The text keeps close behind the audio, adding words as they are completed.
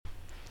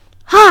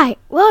Hi,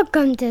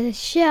 welcome to the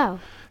show.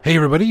 Hey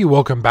everybody,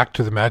 welcome back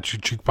to the Magic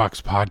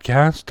Jukebox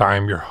Podcast.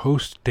 I'm your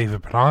host,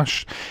 David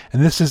Panache,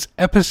 and this is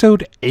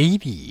episode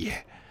 80.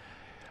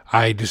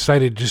 I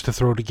decided just to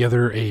throw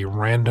together a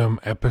random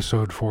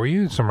episode for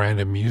you, some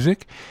random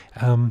music.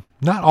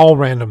 Not all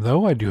random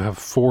though, I do have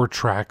 4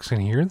 tracks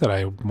in here that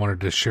I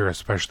wanted to share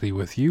especially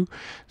with you.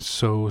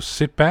 So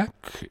sit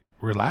back,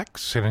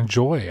 relax, and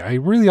enjoy. I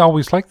really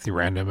always like the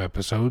random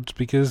episodes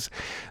because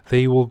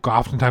they will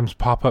oftentimes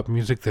pop up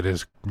music that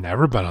has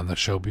never been on the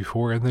show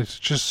before, and there's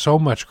just so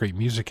much great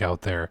music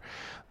out there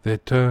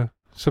that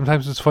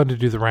sometimes it's fun to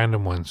do the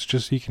random ones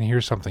just so you can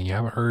hear something you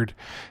haven't heard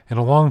in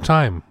a long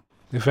time,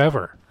 if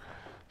ever.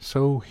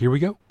 So here we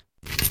go.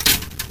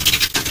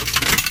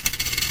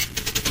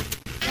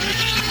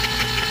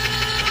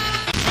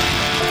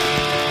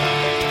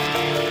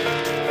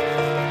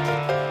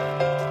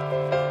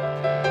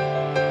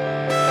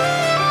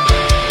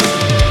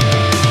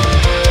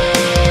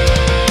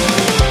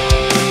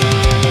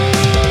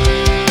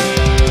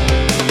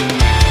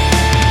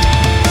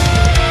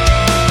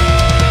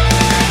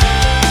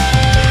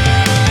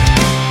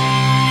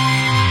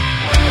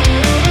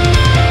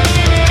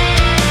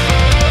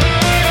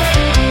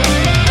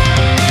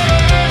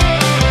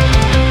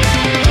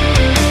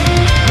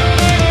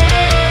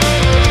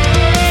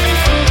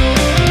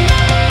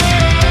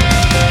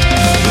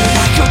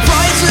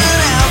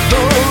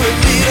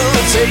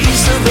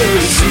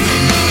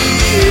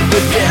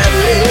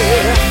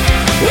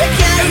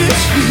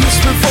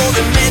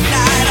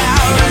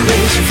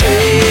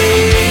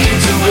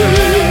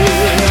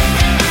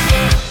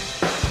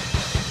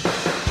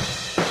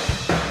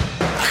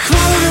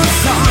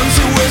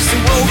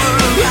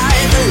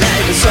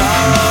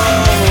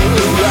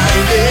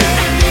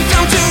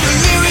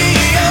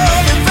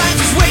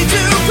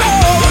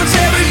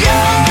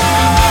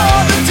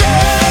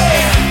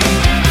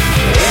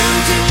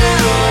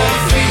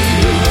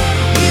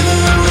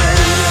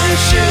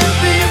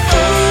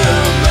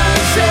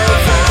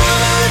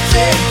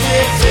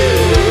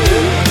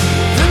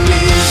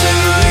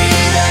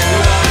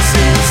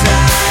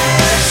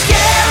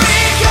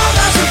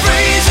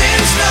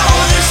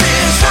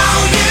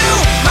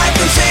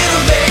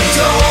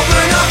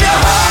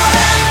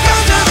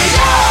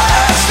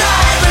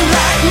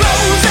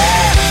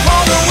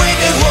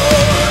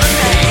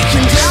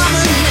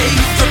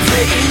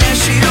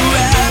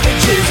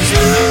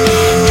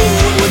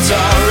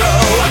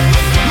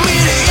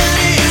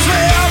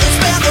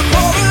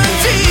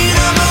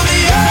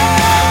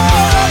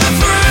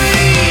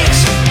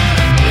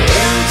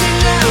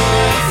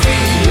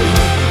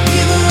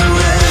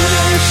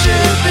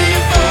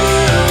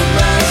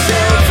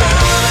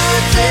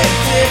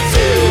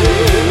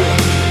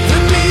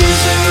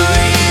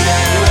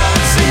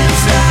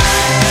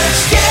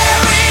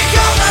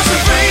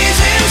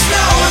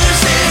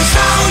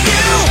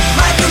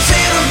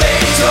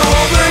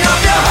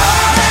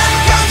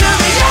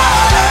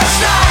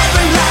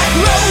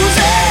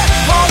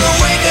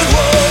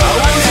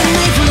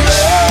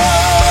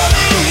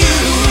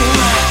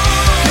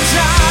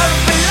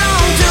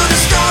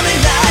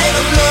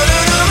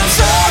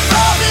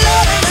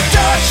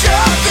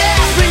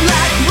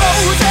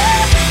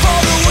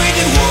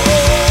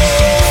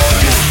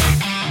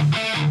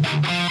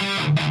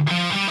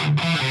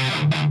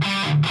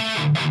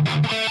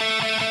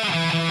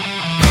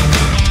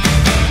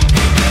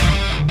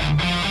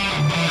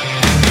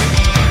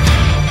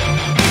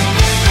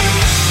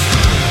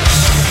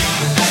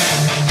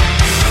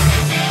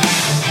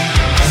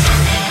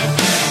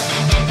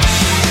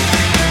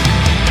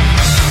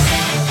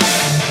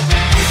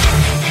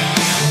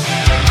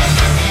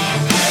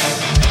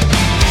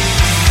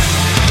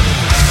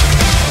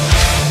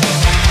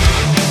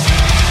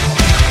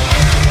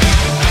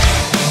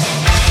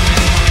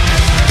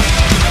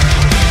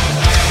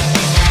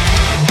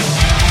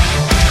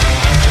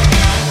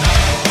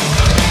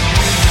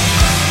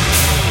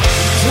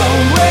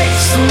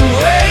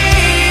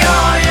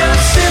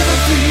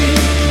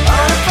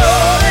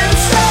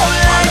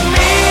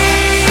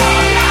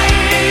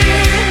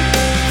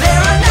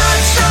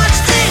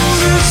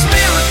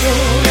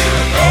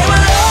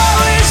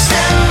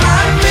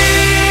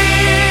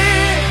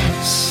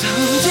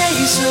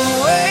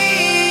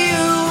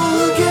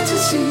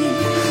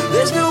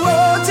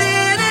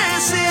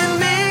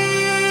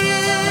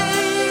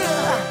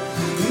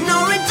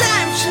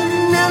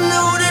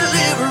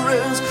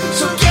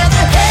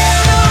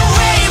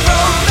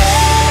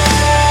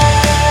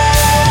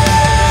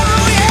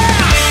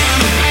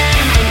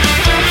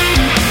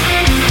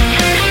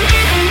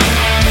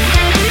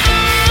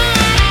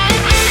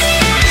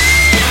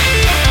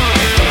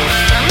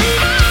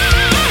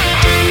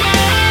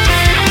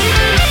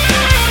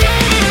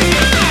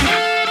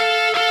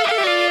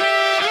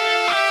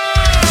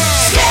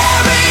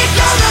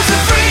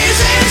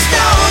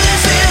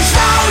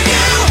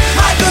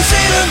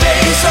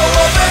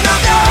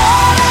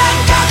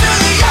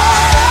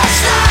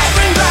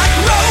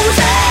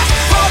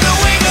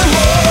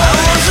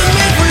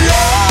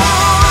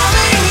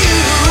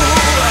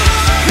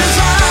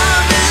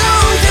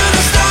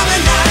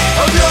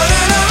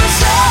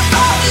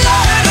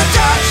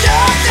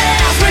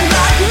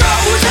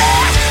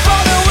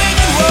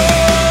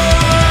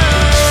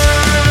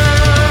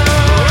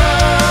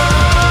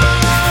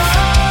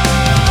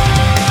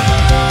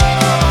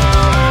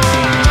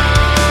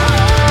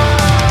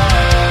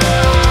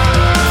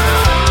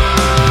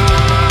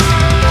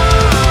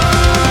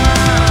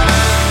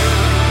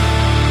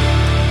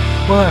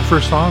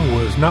 first song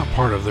was not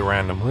part of the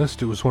random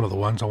list. It was one of the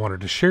ones I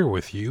wanted to share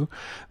with you.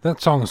 That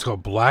song is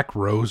called Black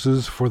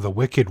Roses for the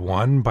Wicked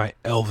One by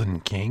Elven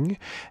King.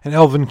 And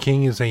Elven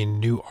King is a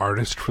new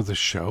artist for the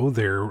show.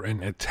 They're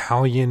an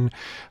Italian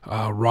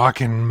rock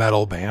and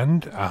metal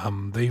band.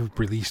 They've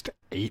released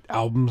 8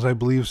 albums, I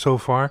believe, so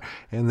far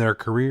in their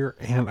career.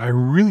 And I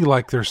really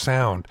like their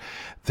sound.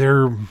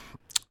 They're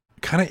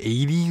kind of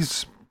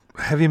 80s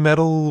heavy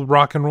metal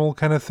rock and roll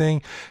kind of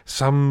thing.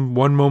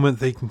 One moment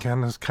they can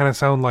kind of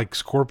sound like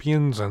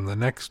Scorpions, and the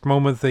next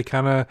moment they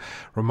kind of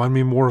remind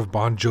me more of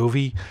Bon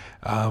Jovi,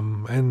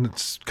 and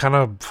it's kind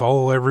of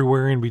fall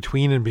everywhere in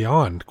between and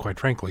beyond, quite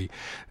frankly.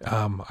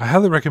 I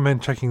highly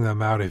recommend checking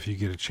them out if you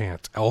get a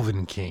chance.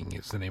 Elven King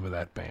is the name of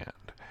that band.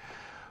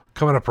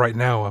 Coming up right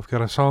now, I've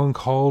got a song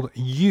called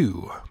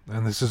You,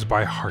 and this is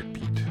by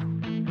Heartbeat.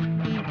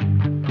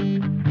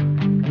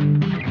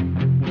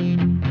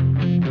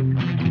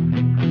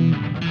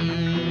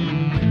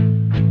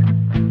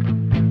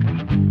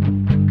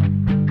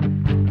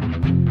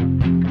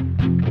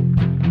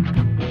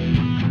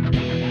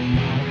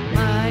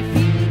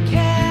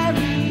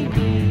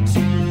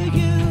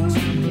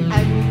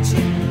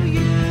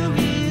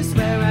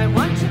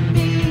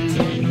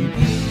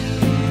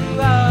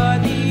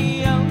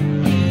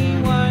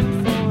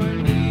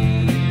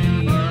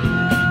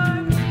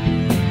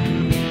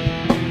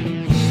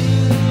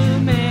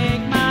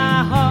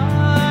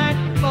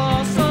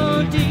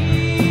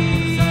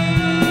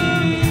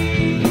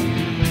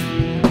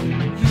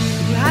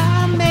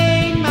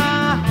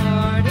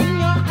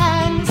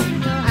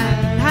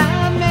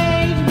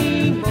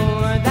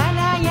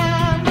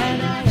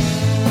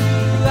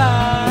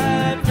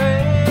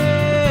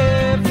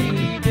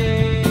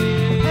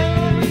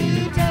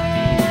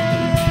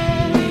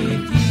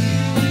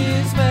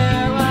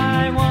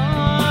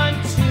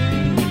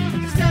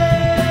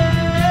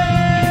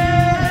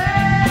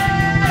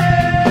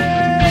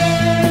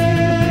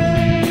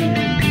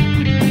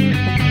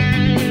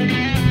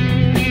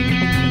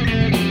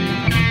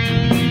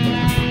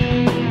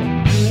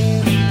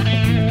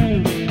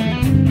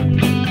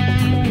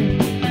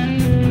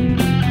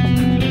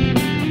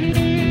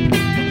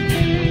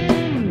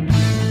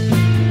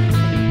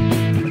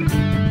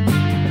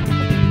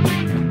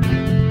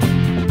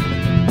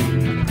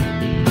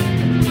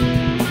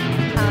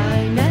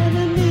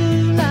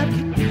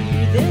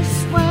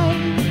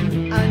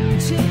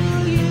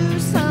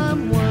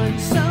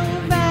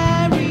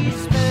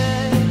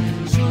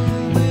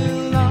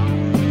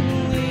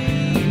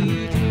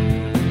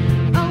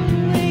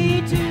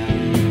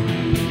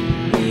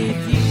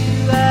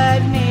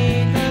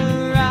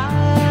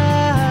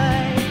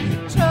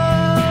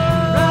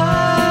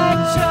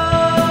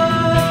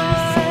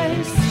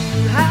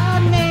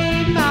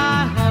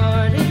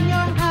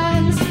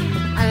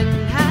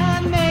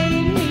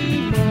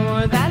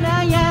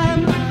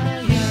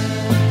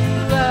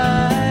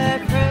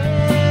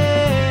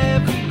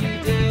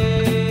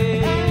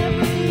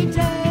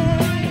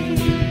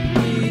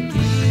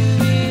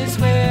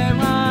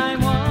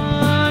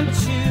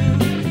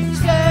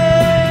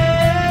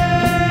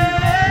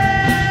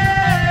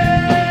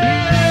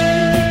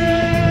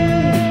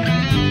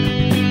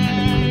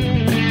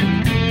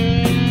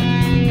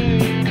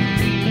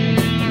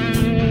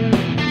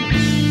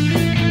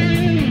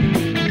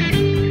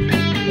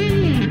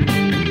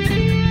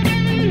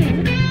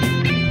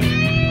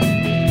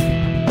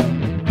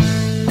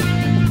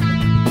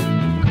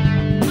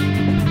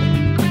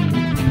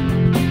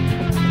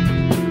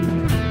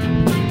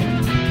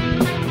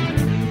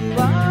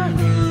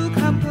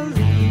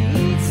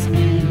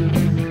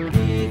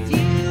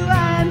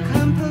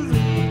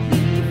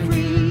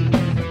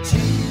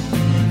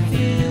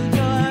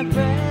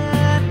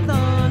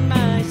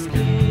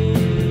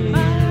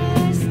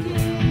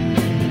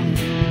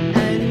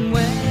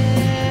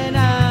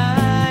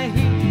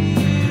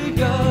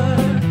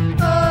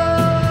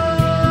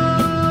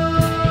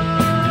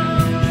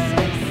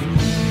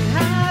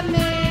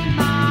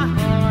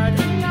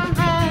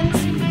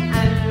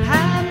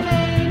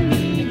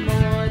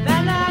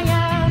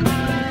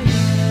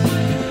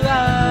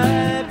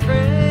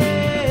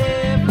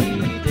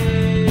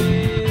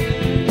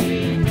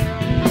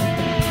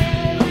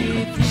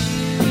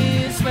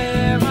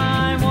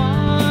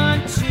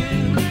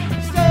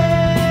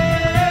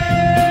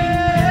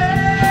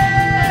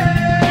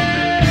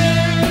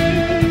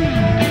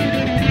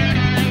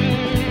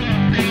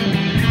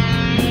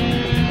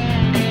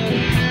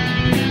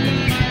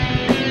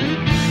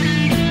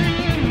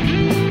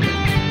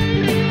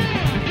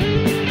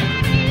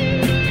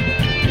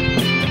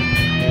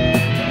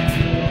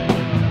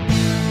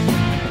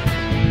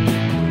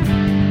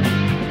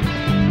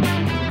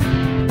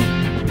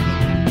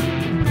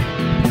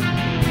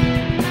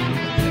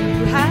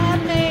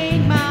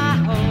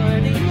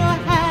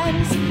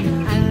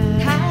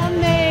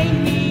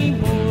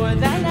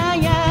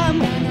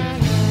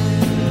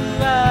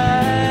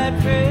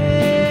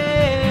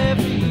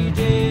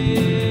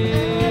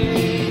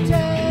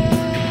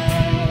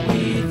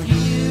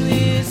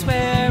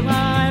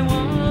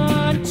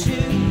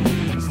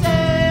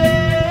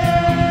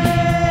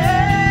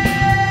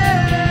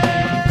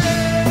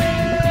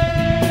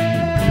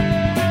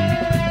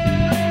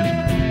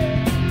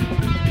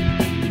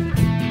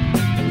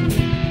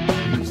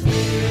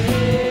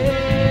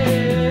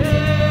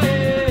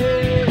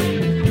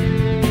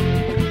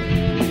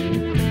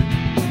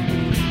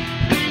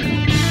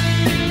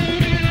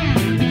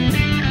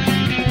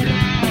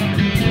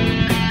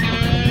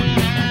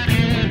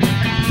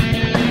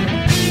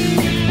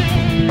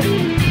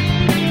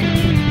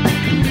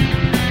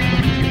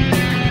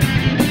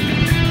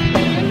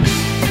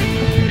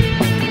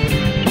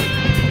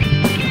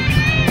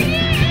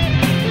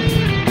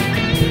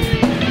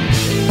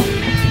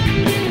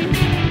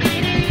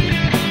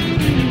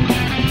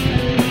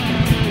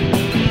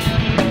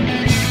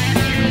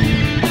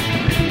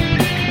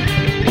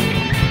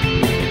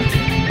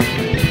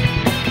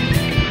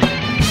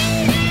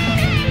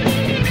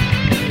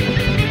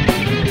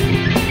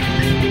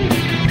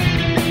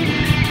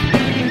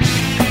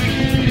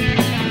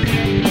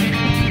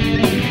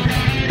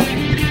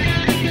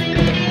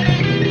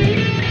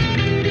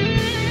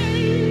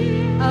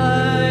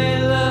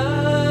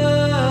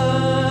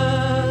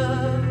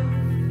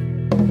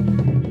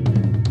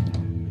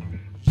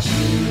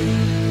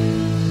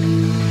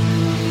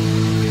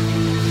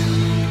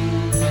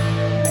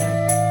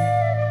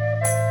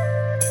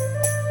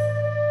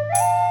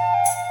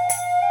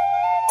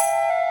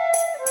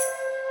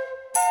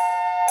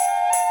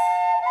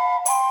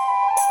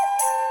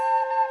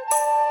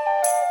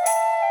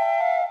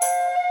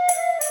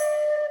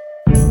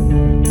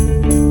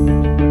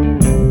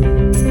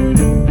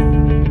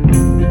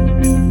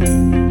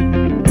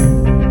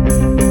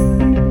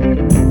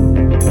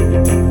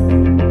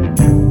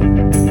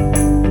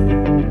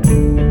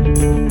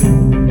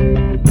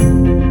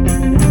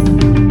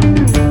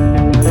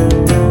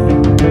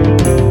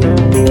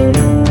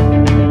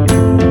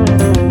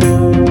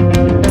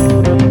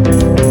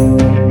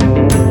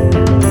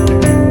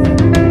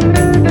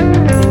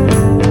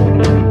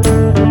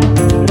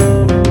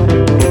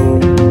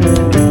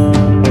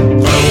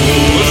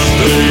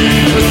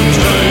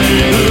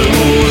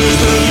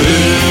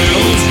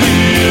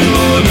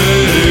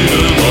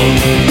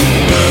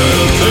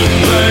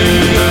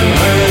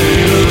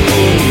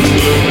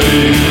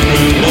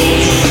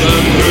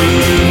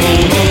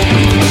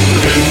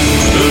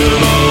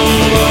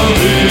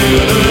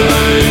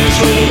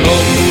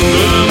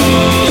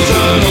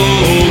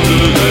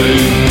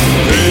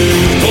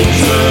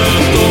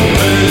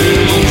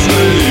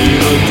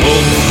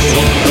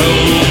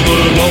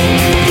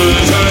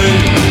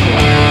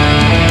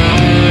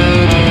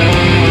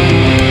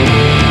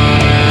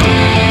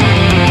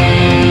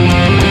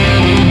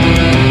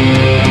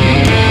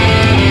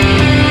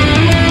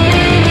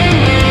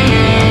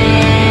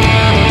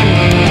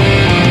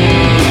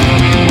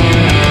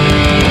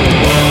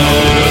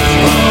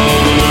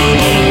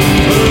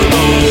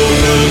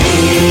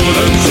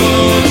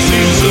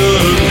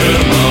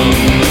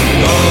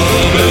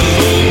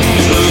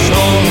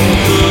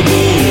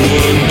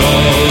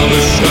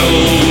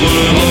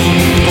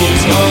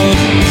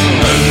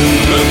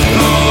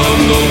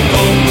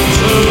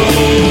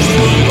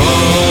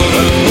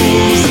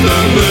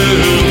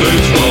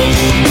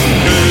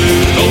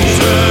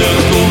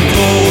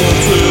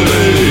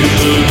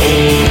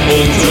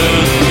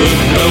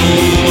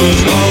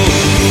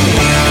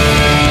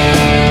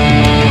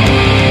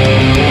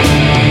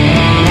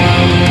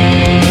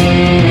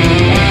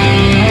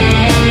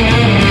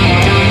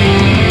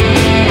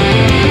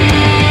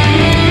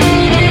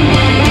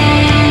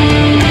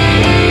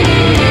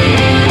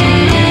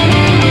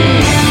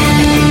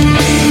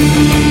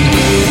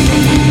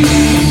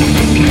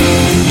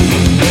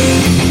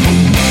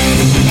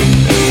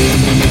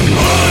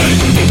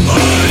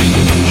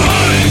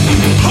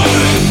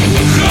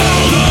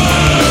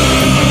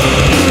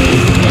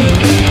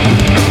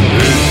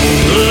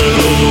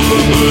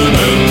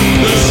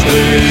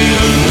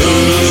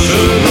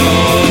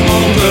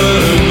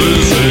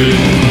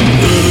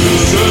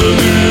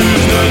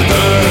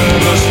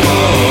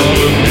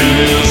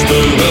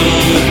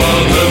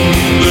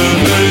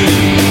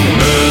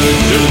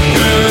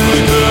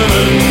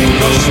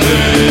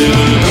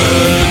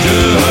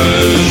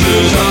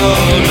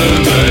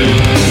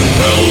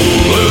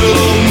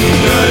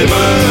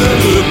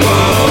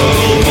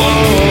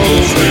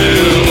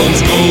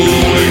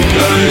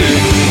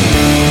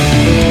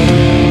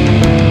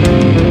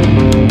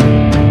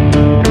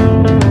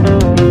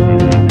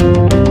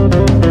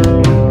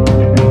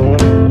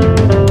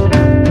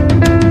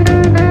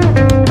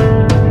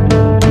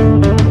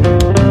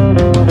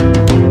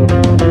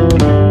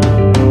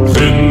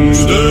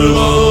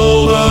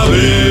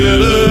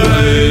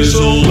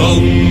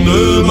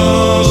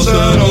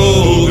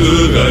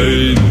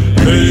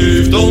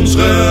 ons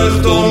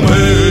recht om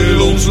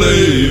heel ons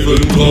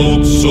leven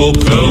trots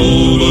op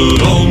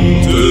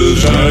Gelderland te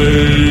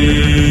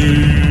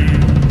zijn.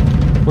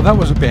 Well, that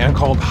was a band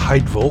called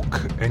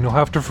Heidvolk, and you'll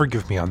have to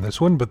forgive me on this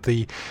one, but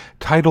the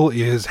title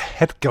is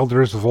Het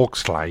Gelders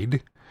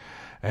Volkslied.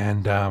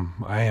 And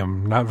I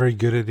am not very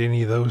good at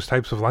any of those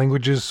types of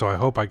languages, so I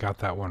hope I got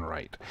that one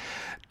right.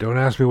 Don't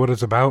ask me what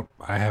it's about.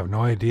 I have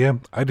no idea.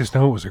 I just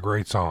know it was a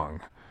great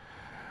song.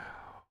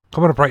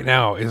 Coming up right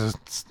now is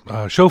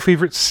a show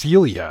favorite,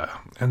 Celia,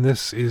 and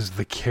this is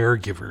the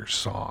Caregiver's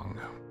song.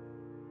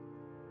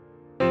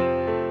 I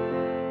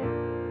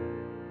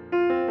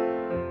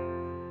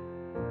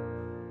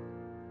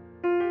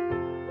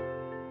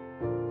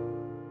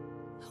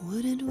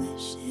wouldn't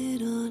wish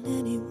it on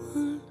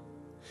anyone,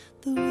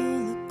 the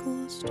roller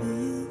coaster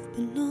you've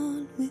been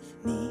on with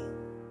me.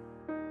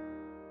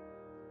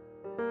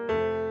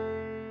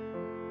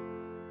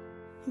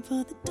 And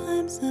for the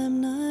times I'm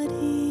not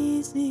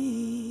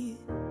easy,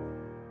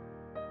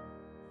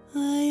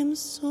 I am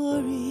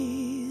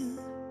sorry.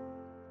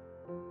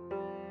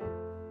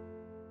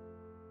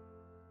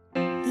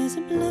 There's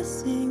a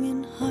blessing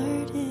in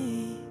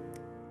heartache.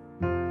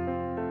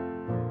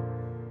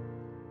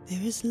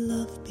 There is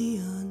love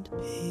beyond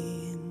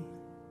pain.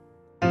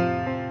 I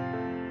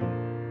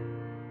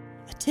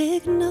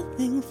take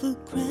nothing for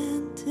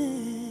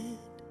granted,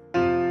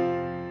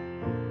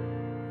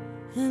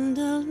 and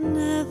I'll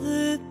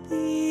never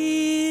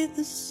be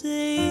the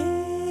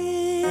same.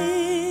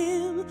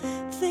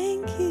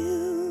 Thank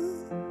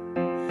you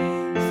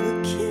for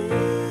caring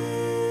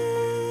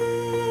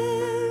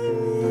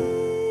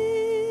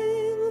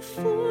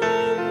for me.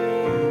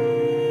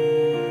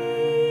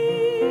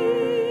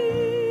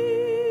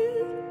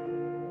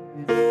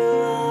 You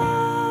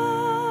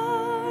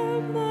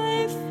are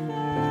my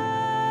family.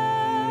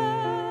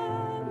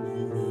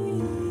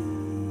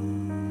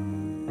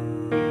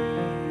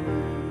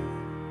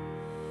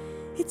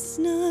 It's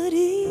not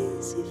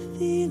easy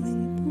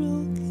feeling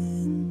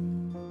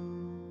broken,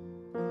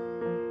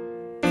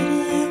 but I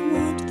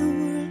want the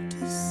world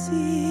to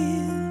see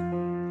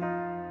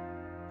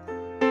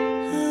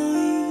how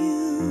you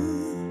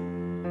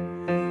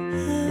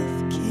have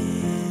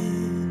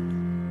cared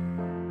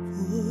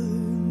for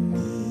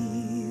me.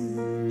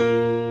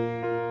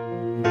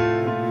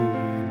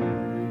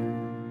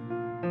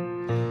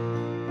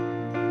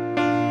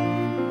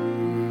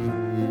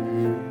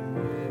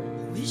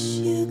 Wish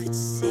you could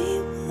see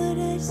what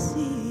I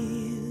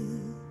see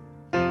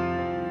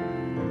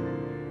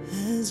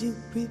as you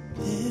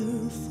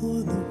prepare for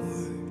the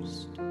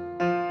worst.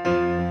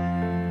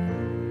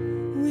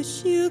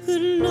 Wish you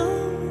could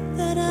know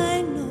that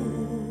I know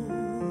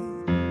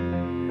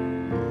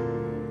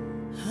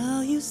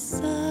how you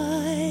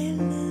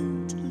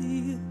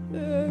silently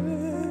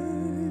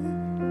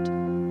hurt.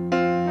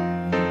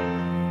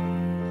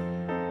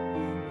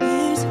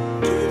 There's a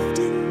gift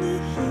in the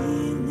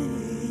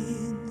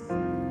healing,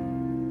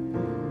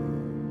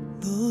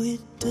 though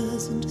it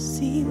doesn't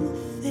seem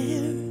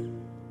fair.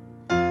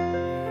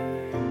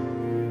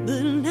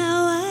 But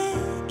now I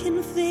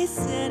can face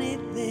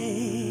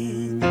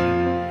anything,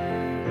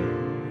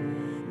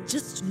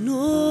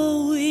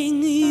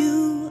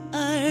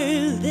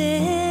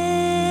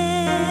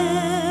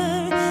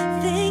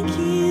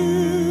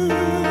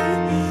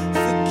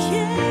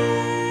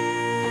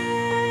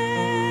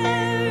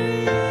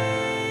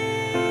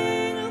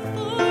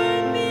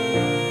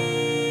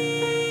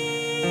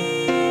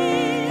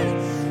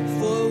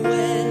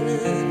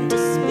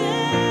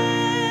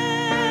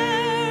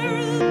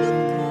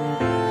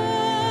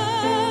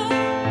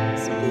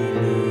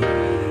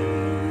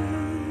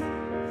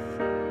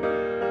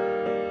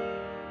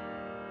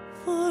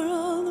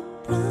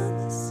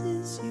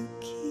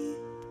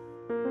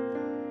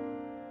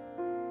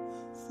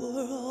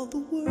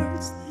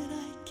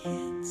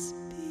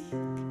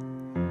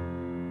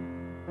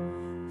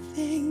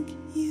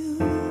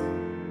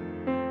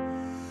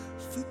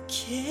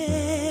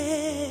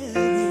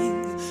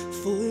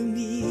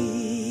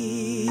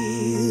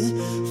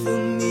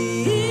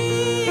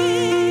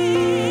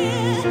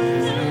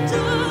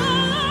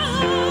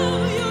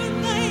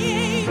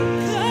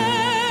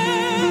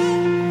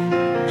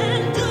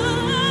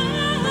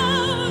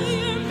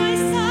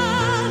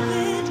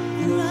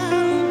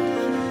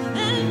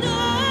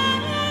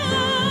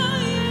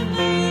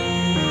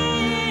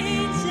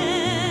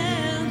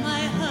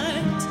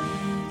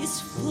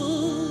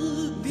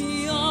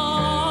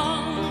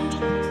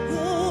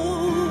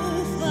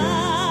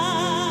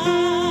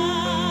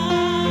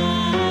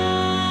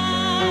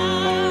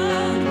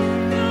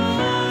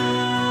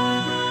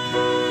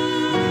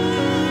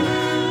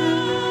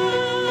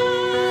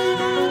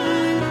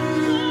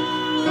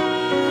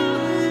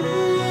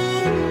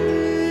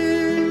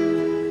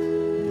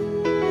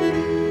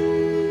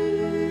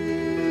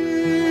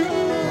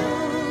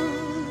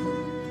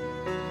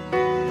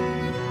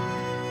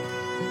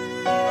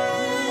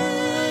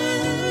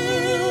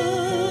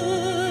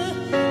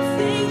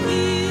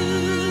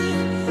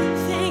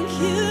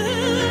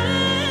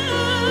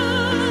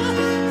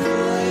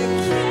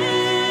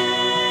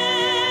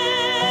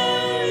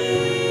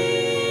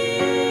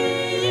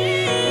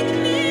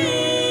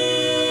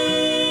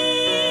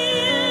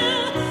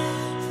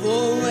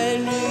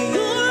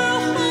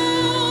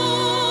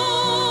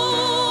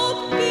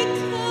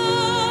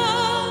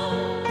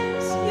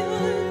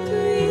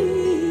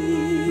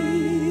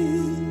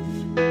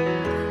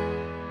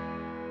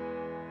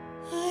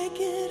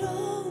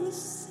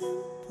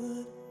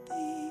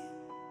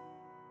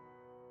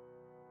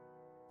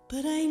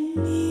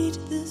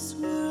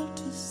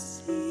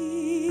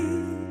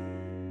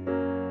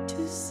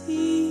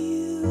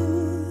 see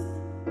you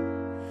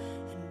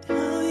and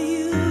how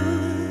you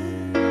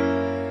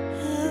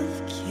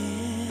have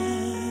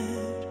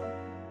cared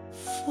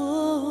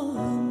for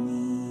me.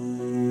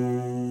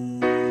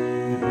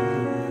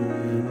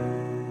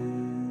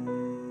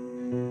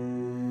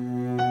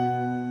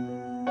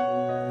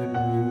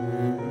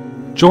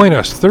 Join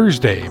us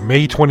Thursday,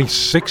 May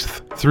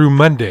 26th through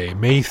Monday,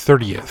 May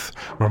 30th,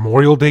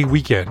 Memorial Day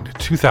weekend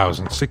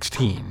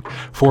 2016,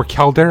 for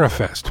Caldera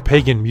Fest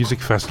Pagan Music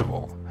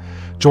Festival.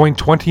 Join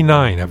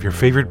 29 of your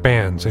favorite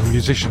bands and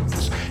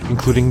musicians,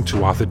 including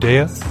Tuatha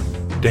Dea,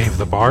 Dave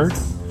the Bard,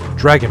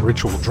 Dragon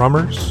Ritual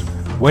Drummers,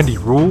 Wendy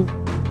Rule,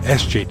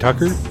 S.J.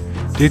 Tucker,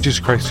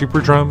 Digis Christ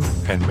Superdrum,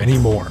 and many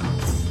more.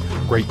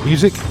 Great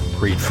music,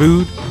 great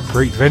food,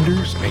 great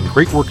vendors, and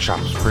great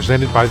workshops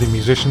presented by the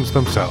musicians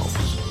themselves.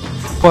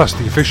 Plus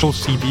the official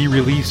CD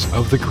release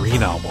of the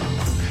Green Album,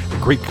 a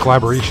great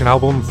collaboration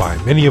album by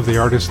many of the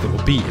artists that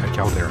will be at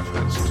Caldera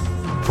Fest.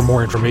 For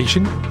more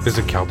information,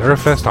 visit Caldera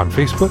Fest on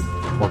Facebook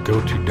or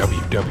go to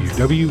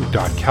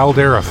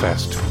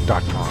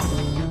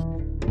www.calderafest.com.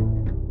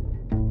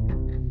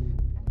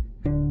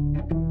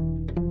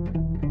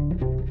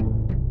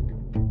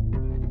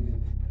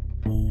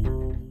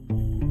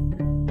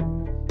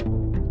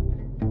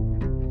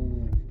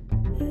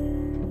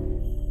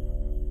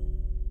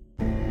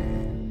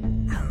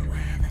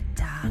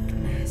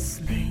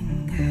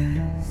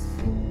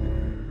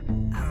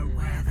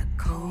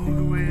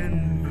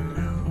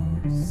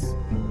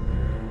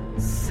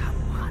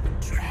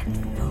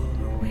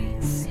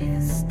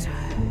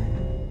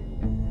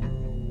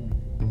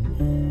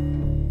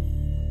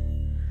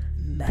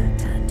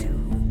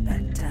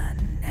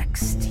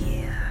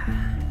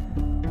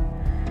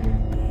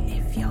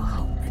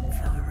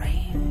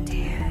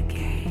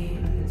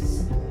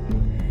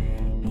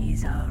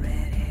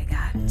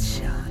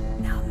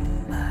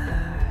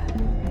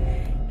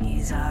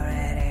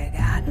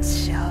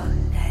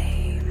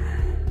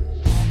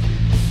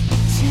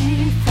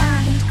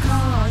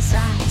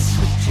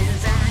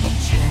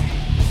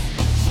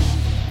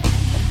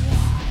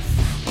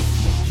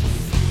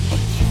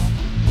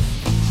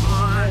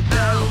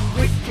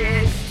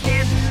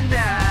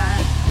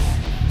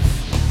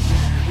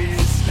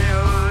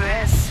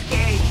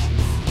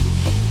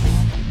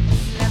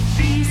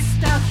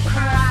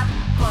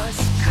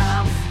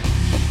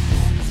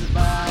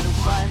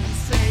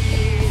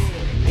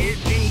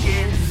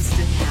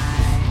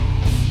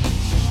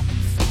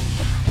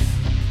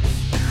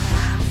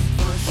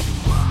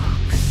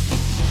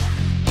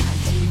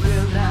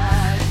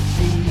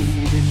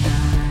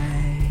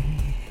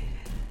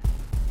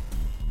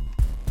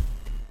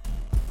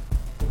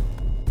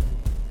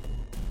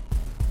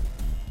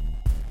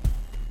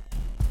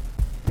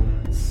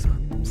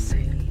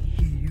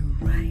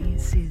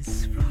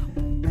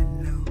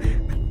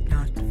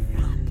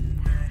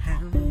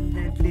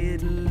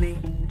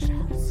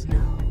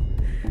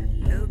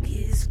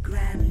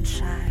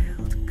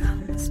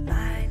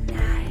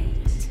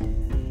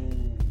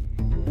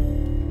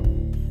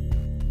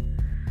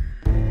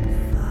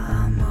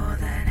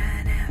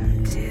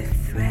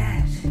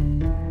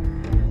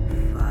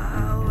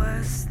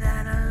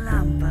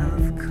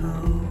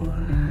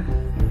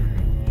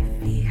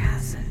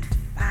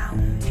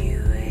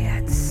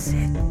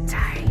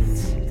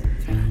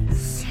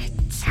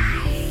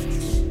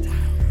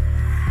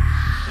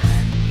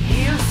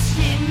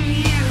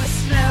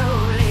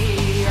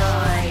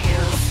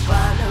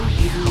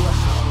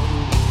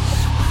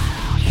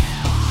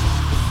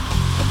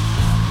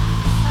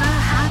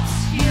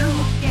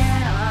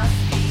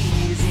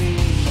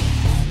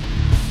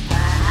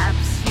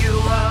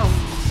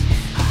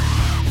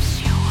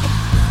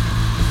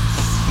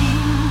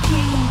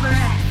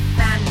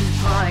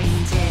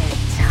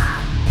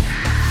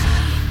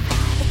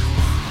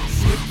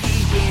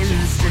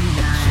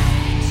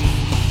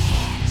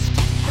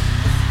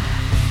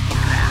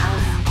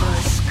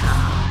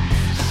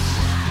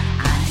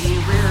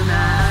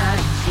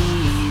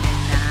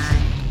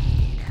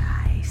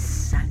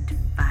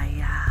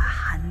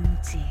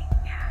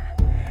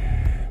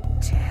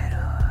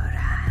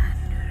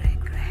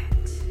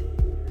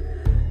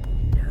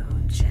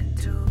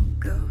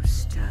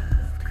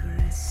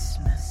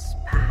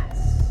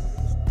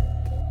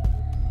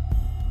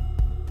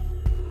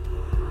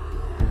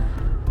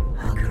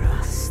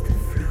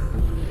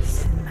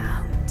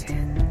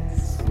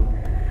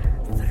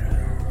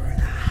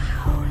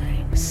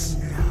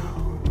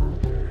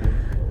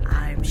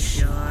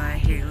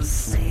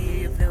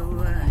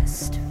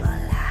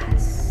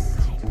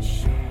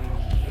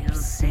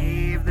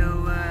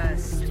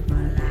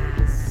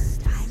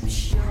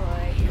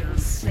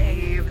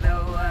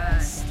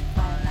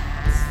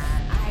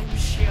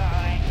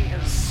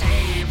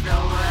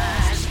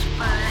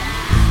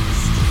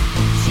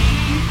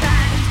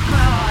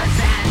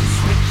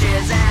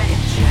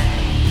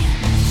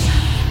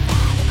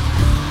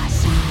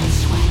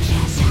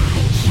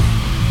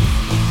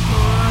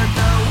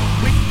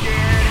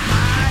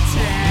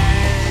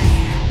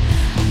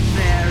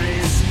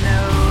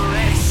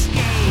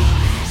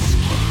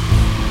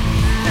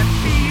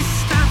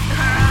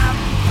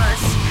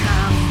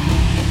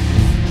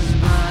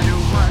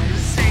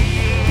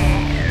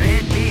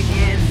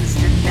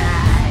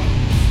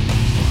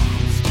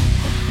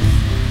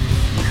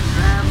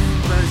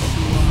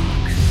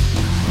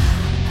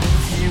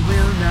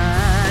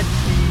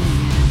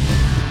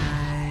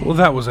 Well,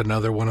 that was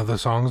another one of the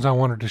songs I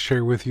wanted to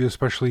share with you,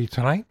 especially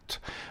tonight.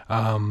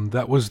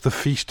 That was The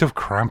Feast of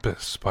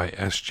Krampus by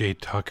S.J.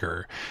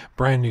 Tucker.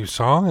 Brand new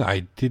song.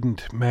 I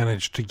didn't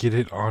manage to get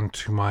it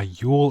onto my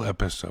Yule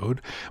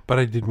episode, but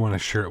I did want to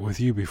share it with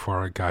you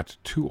before I got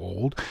too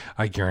old.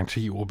 I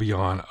guarantee it will be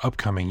on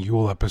upcoming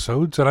Yule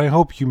episodes, and I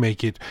hope you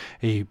make it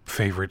a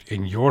favorite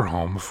in your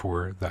home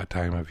for that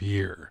time of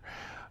year.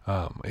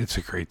 It's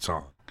a great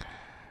song.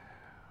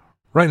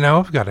 Right now,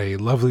 I've got a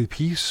lovely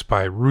piece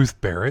by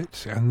Ruth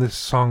Barrett, and this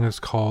song is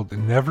called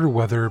Never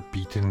Weather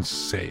Beaten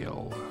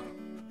Sail.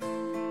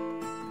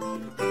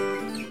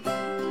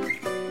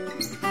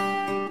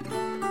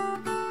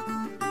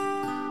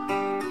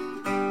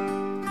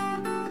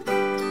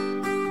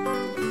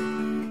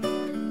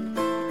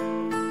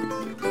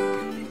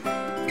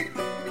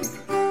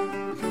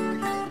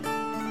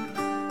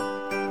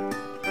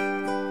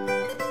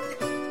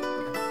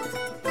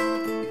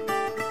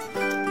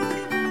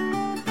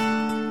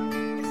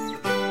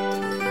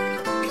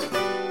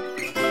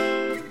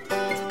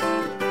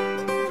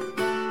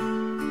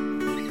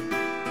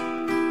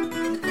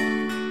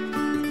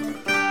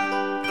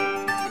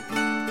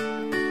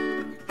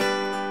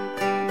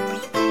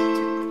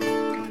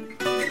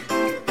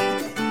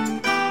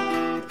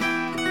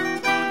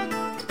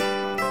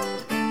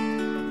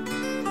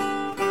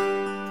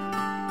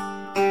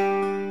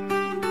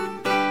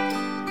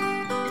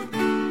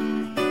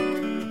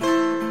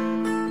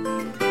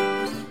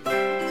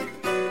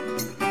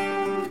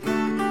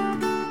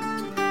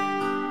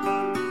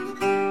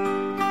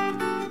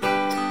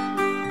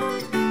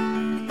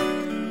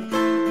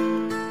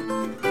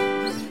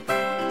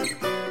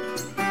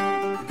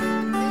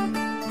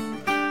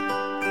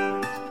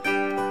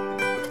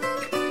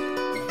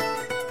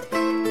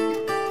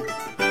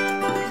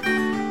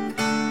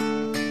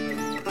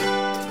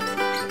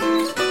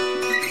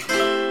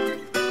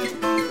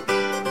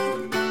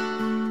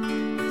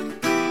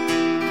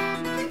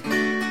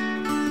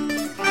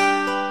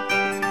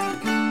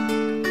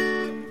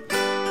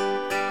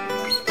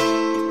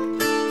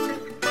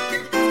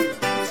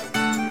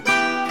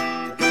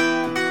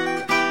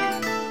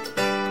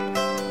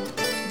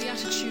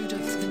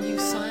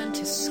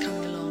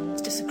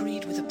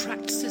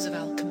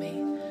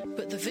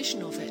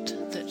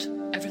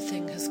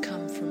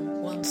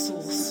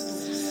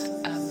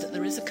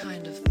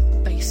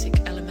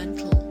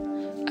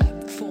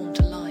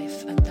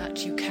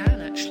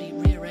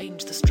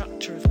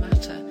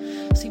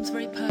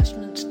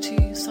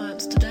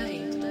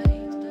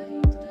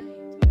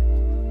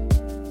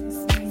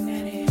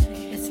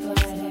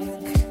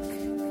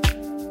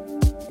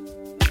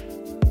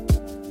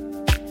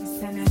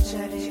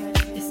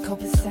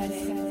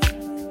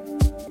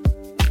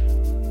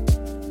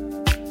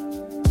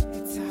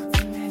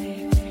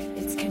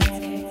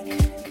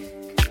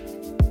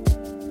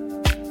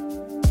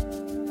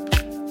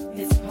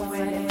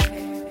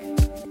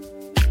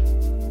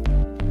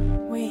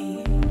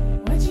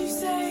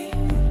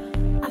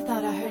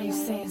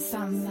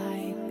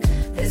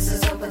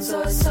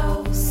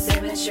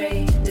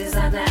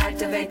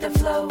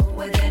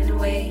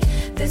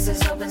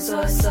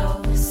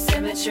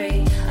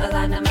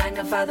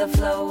 The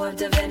flow of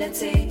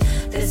divinity.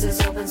 This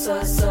is open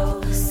source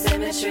soul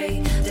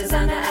symmetry.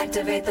 Designed to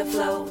activate the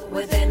flow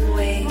within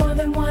we. More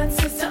than one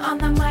sister on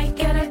the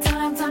mic at a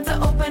time. Time to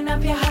open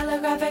up your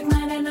holographic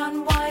mind and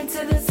unwind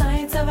to the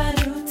science of a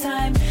new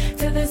time.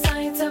 To the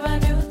science of a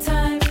new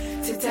time.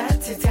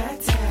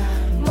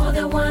 More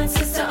than one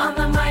sister on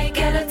the mic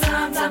at a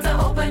time. Time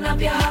to open up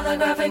your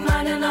holographic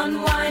mind and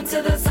unwind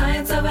to the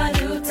science of a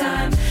new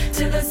time.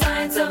 To the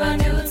science of a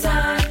new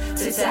time.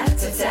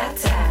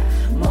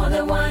 More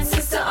than one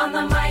sister on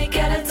the mic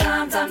at a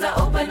time. Time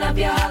to open up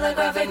your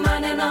holographic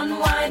mind and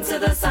unwind to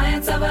the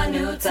science of a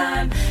new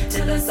time.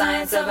 To the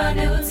science of a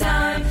new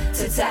time.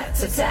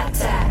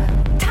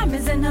 Time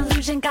is an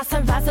illusion, got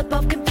to rise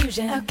above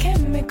confusion. A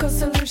chemical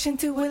solution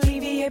to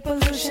alleviate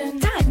pollution.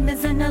 Time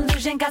is an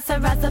illusion, got to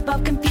rise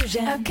above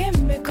confusion. A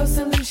chemical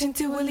solution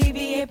to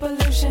alleviate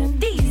pollution.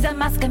 These are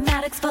my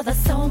schematics for the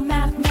soul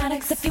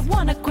mathematics. If you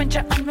wanna quench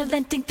your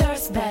unrelenting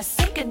thirst, best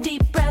take a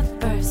deep breath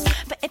first.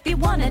 But if you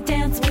wanna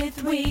dance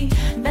with we,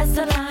 best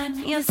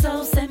align your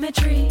soul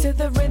symmetry to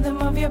the rhythm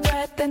of your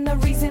breath. And the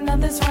reason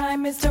of this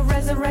rhyme is to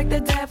resurrect the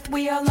depth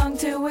we all long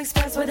to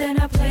express within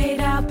a played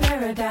out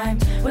paradigm.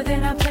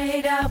 Within a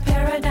played out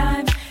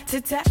paradigm.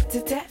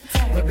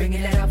 We're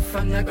bringing it up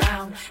from the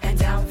ground and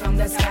down from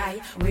the sky.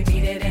 We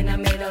meet it in the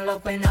middle,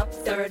 open up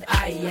third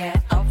eye. Yeah,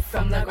 up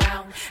from the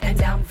ground and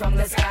down from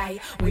the sky.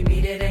 We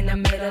meet it in the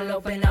middle,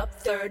 open up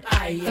third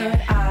eye. Yeah.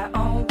 Third eye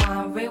on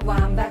one,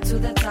 rewind back to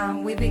the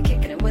time we be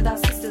kicking it with our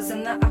sisters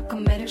in the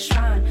Alchemic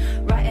shrine.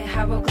 Writing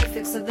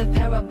hieroglyphics of the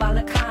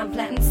parabolic kind,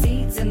 planting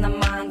seeds in the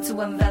mind to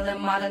unveil in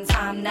modern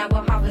time. Now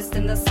we're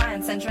harvesting the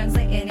science and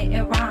translating it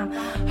in rhyme.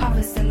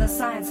 twisting the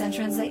science and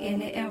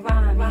translating it in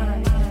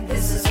rhyme.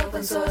 This is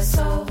open source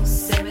soul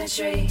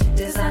symmetry,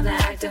 designed to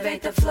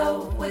activate the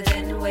flow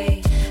within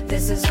we.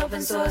 This is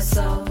open source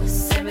soul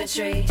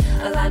symmetry,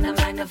 aligned to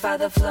magnify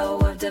the flow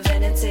of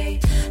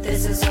divinity.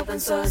 This is open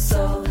source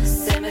soul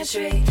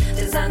symmetry,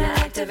 designed to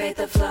activate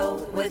the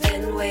flow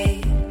within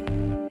we.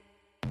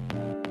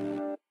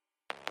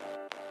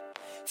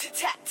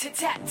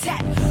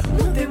 Tat.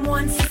 More than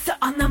one sister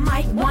on the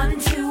mic, 1,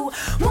 2.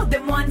 More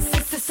than one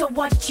sister, so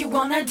what you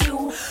wanna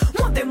do?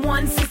 More than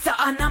one sister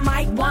on the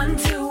mic, 1,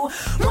 2.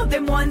 More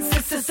than one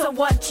sister, so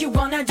what you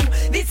wanna do?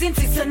 This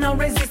sister no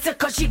resistor,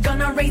 cause she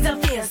gonna raise a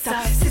fist.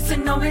 Sister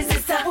no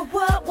resistor,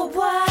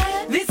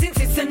 what? This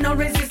sister no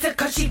resistor,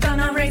 cause she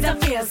gonna raise a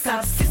fist.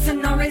 Sister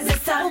no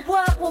resistor,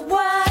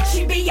 what?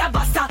 She be a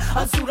buster,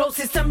 a pseudo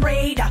system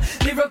raider,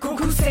 lyrical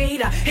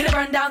crusader, hit her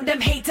burn down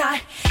them hater.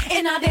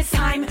 In all this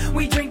time,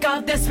 we drink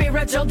of the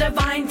spiritual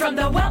divine from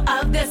the well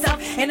of the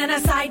self, and on the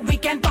side we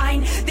can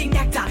find the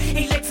nectar,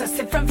 elixir,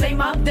 sip from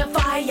flame of the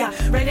fire,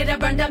 ready to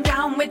burn them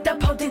down with the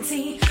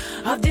potency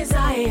of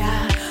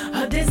desire,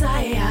 of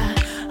desire,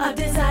 of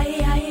desire.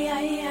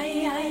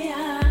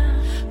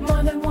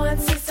 More than one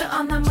sister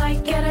on the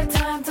mic at a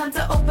time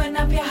to open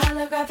up your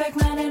holographic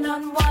mind and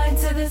unwind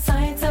to the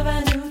science of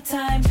a new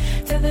time,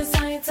 to the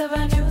science of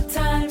a new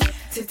time.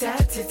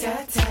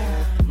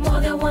 More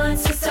than one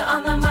sister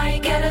on the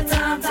mic at a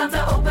time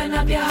to open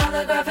up your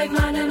holographic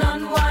mind and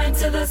unwind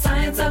to the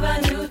science of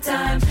a new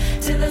time,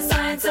 to the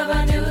science of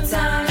a new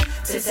time.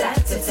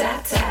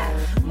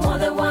 More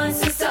than one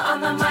sister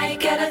on the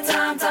mic at a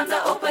time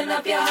to open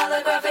up your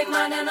holographic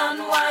mind and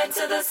unwind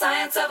to the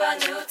science of a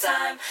new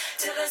time,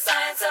 to the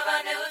science of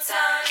a new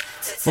time.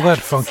 Well,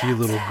 that funky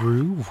little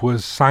groove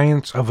was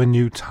Science of a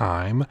New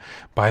Time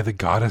by the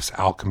Goddess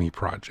Alchemy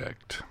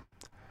Project.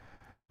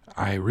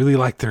 I really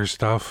like their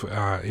stuff.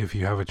 If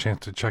you have a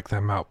chance to check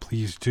them out,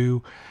 please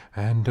do.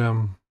 And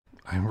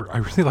I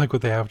really like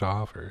what they have to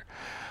offer.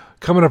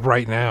 Coming up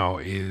right now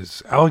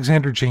is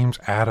Alexander James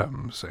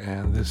Adams,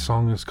 and this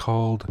song is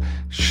called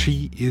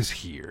She Is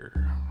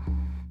Here.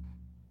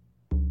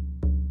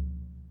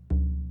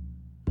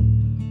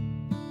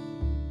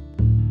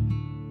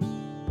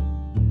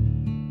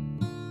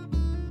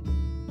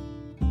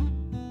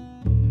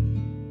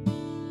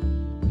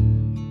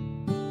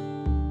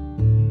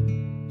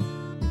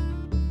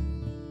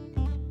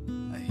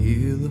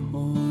 Hear the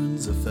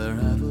horns of fair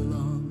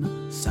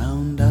Avalon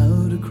sound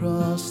out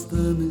across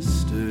the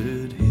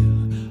misted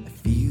hill. I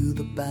feel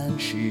the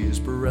banshee's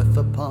breath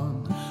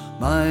upon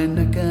my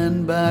neck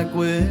and back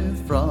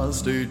with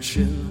frosty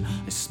chill.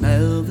 I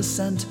smell the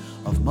scent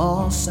of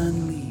moss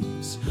and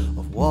leaves,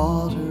 of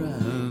water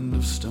and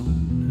of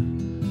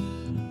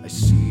stone. I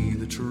see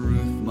the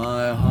truth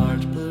my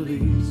heart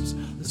believes,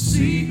 the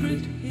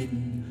secret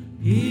hidden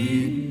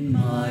in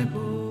my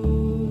bone.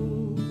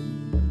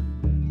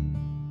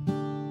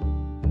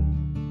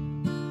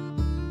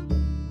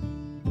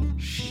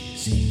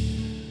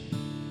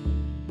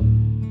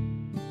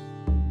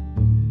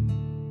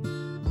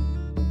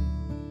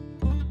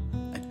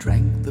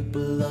 Drank the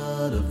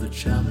blood of the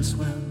chalice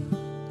well,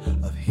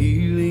 of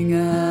healing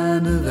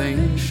and of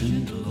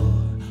ancient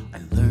lore. I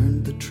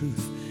learned the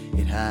truth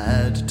it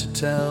had to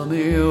tell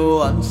me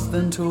once,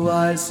 then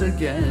twice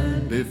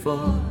again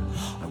before.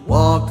 I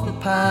walked the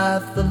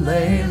path the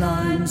ley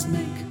lines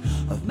make,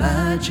 of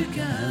magic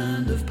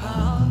and of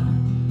power.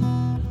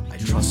 I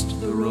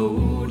trust the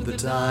road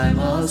that I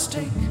must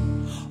take,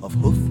 of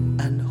hoof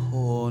and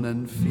horn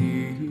and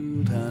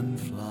field and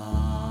flower.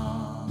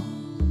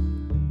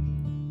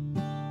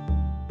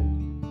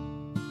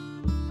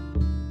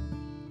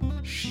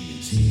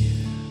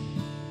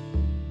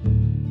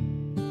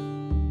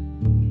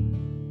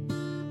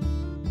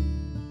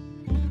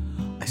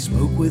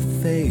 Spoke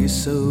with they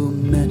so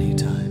many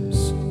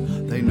times,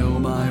 they know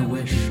my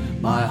wish,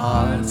 my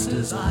heart's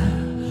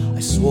desire. I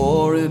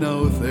swore an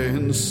oath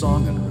in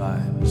song and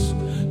rhymes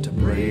to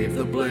brave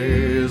the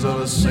blaze of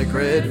a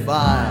sacred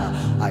fire.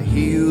 I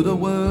healed a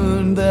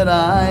wound that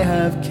I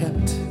have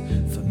kept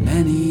for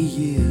many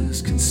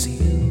years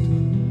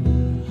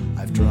concealed.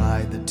 I've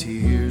dried the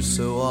tears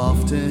so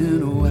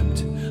often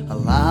wept,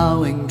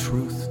 allowing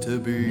truth to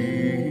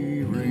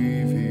be revealed.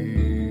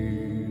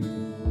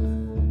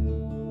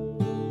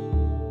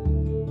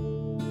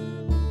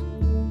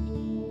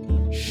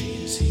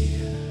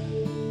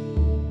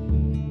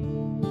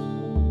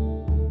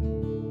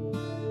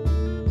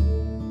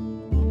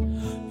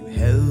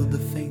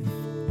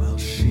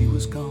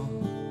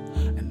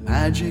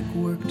 Magic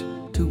worked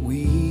to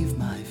weave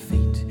my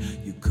fate.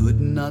 You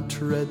could not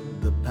tread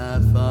the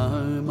path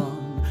I'm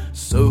on,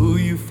 so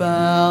you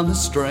found the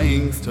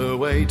strength to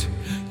wait.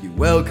 You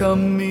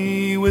welcomed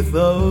me with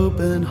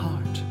open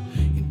heart,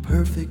 in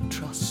perfect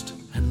trust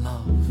and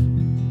love.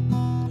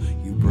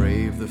 You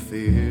braved the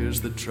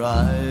fears that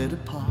try to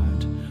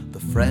part, the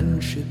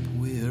friendship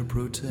we're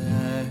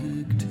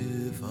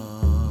protective of.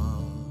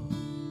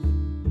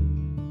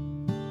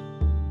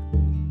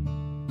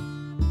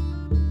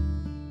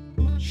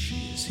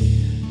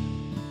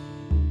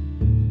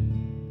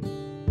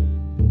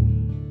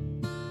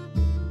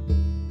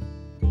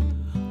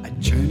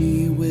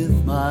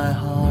 with my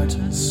heart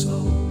and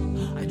soul.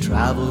 I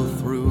travel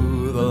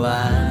through the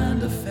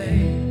land of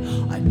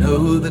fame. I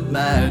know that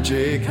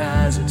magic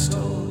has its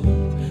toll,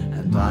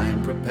 and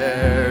I'm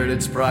prepared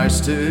its price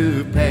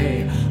to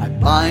pay. I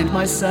bind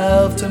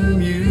myself to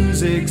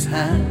music's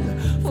hand,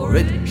 for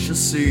it shall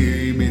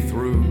see me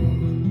through.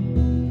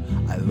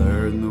 I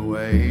learn the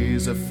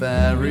ways of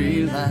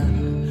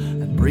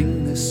fairyland and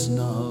bring this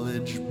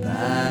knowledge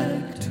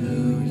back to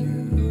you.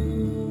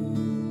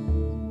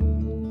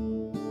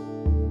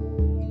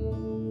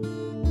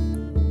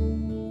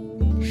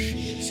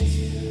 She's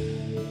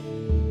here.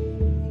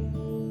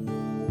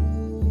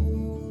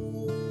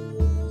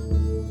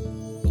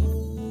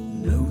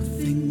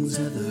 Nothing's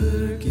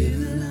ever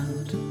given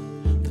out,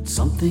 but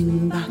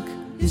something back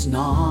is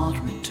not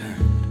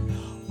returned.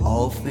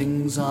 All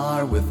things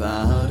are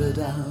without a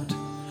doubt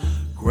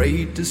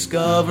great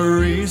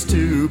discoveries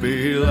to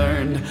be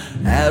learned.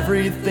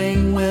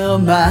 Everything will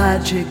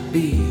magic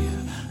be,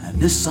 and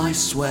this I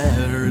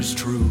swear is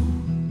true.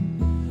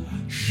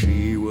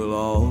 She will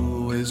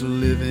always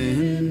live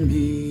in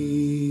me,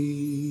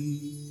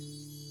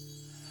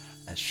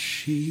 as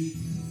she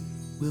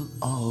will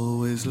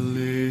always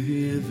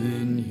live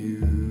in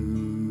you.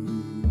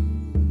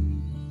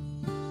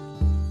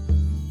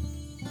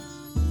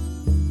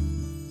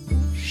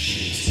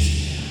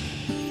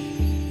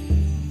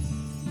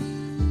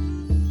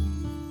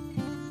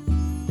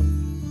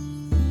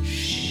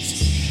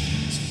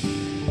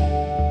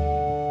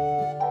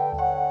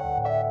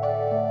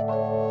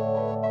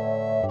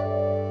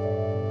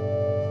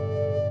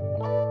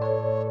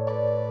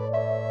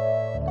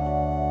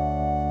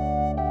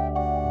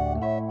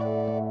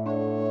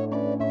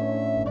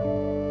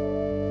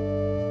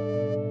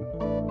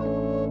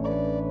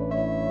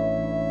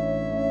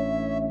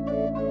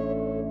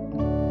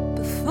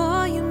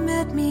 Before you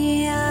met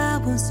me, I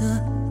was a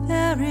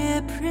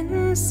fairy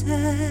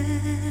princess.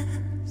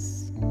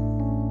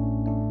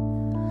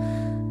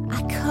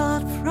 I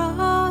caught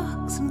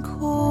frogs and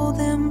called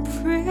them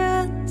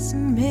prince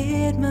and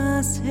made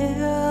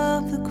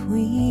myself the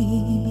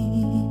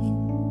queen.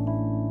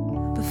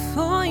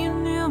 Before you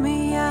knew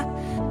me, I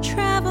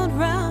traveled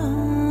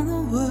round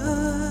the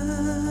world.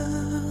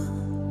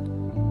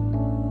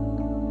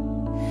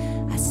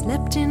 I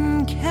slept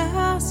in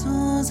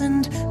castles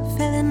and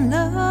fell in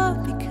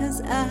love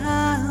because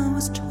I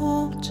was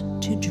taught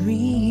to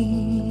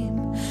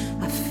dream.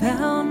 I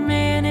found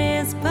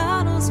mayonnaise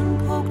bottles and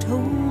poked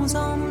holes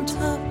on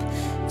top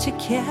to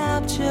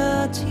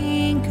capture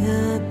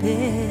Tinkerbell.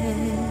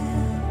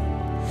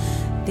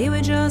 They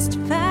were just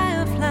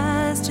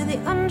fireflies to the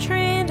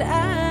untrained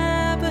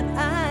eye, but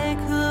I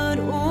could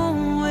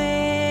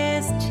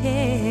always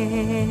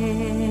tell.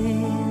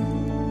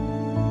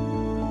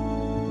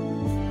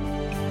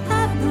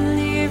 I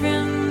believe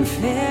in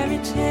fairy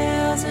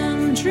tales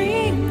and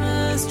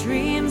dreamers'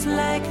 dreams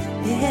like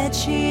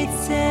bedsheet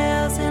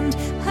cells, and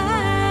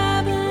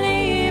I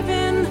believe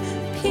in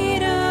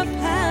Peter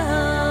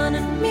Pan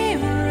and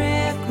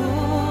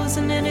miracles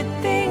and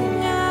anything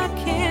I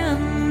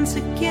can to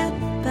get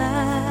by.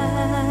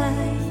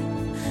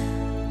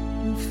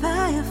 And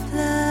fireflies.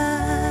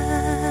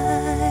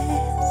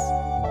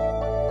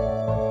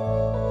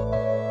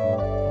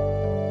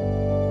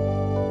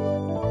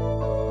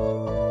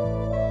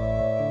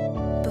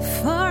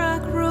 Before I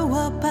grew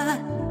up, I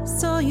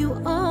saw you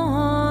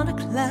on a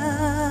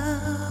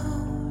cloud.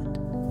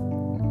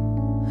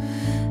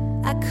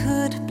 I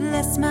could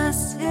bless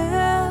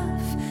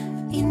myself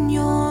in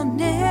your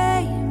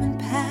name and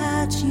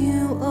pat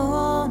you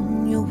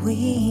on your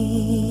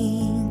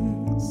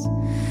wings.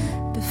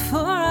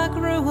 Before I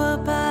grew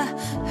up, I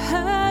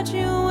heard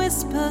you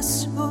whisper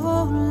so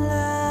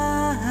loud.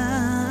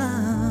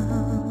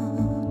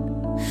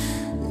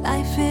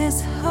 Life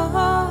is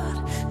hard,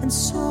 and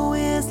so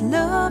is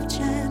love,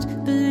 child.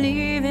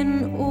 Believe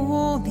in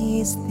all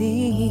these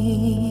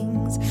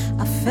things.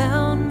 I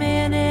found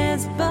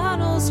mayonnaise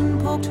bottles and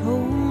poked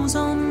holes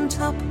on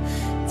top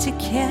to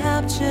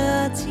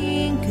capture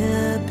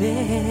Tinkerbell.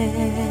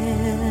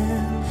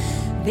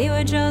 They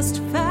were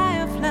just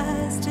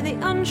fireflies to the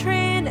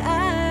untrained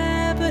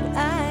eye, but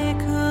I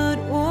could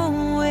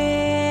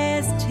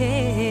always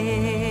tell.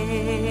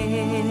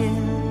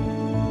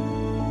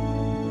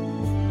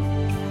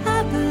 I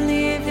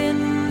believe in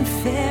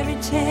fairy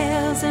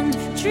tales and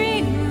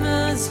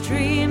dreamers'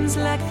 dreams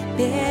like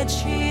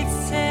bedsheet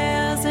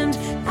cells, and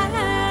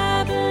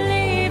I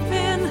believe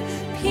in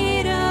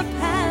Peter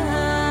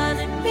Pan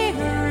and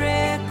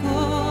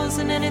miracles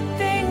and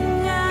anything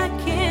I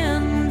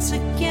can to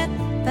get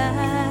by.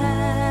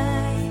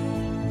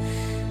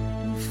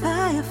 And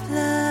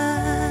fireflies.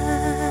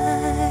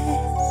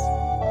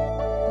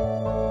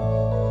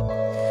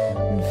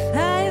 And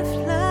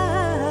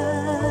fireflies.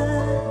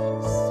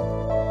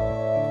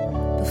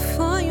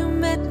 Before you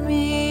met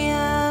me,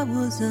 I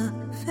was a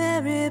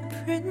fairy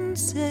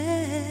princess.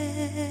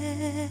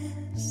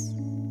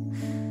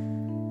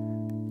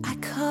 I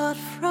caught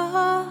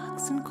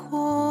frogs and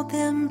called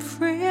them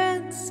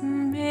prince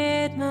and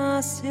made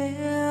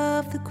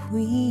myself the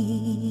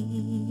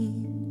queen.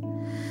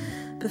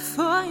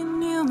 Before you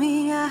knew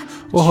me,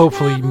 Well,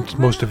 hopefully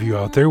most of you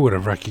out there would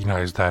have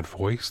recognized that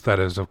voice. That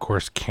is, of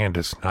course,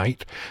 Candace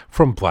Knight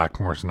from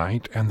Blackmore's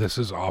Night, and this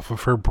is off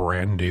of her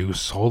brand new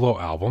solo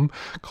album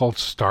called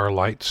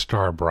Starlight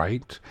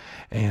Starbright,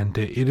 and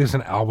it is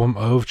an album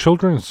of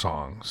children's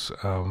songs,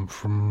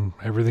 from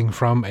everything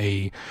from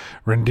a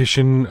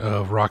rendition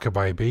of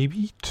Rockabye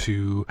Baby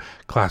to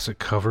classic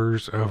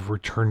covers of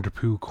Return to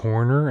Pooh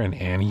Corner and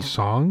Annie's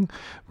Song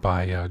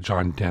by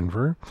John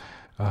Denver.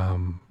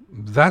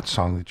 That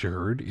song that you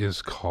heard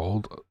is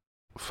called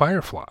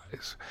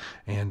Fireflies,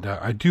 and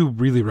I do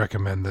really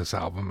recommend this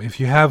album if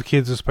you have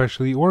kids,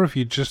 especially, or if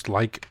you just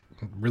like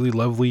really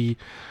lovely,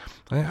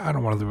 I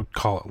don't want to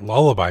call it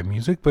lullaby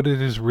music, but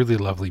it is really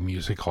lovely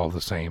music all the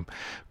same.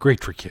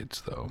 Great for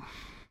kids, though.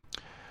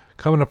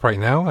 Coming up right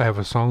now, I have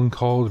a song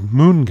called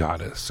Moon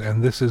Goddess,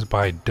 and this is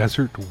by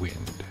Desert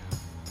Wind.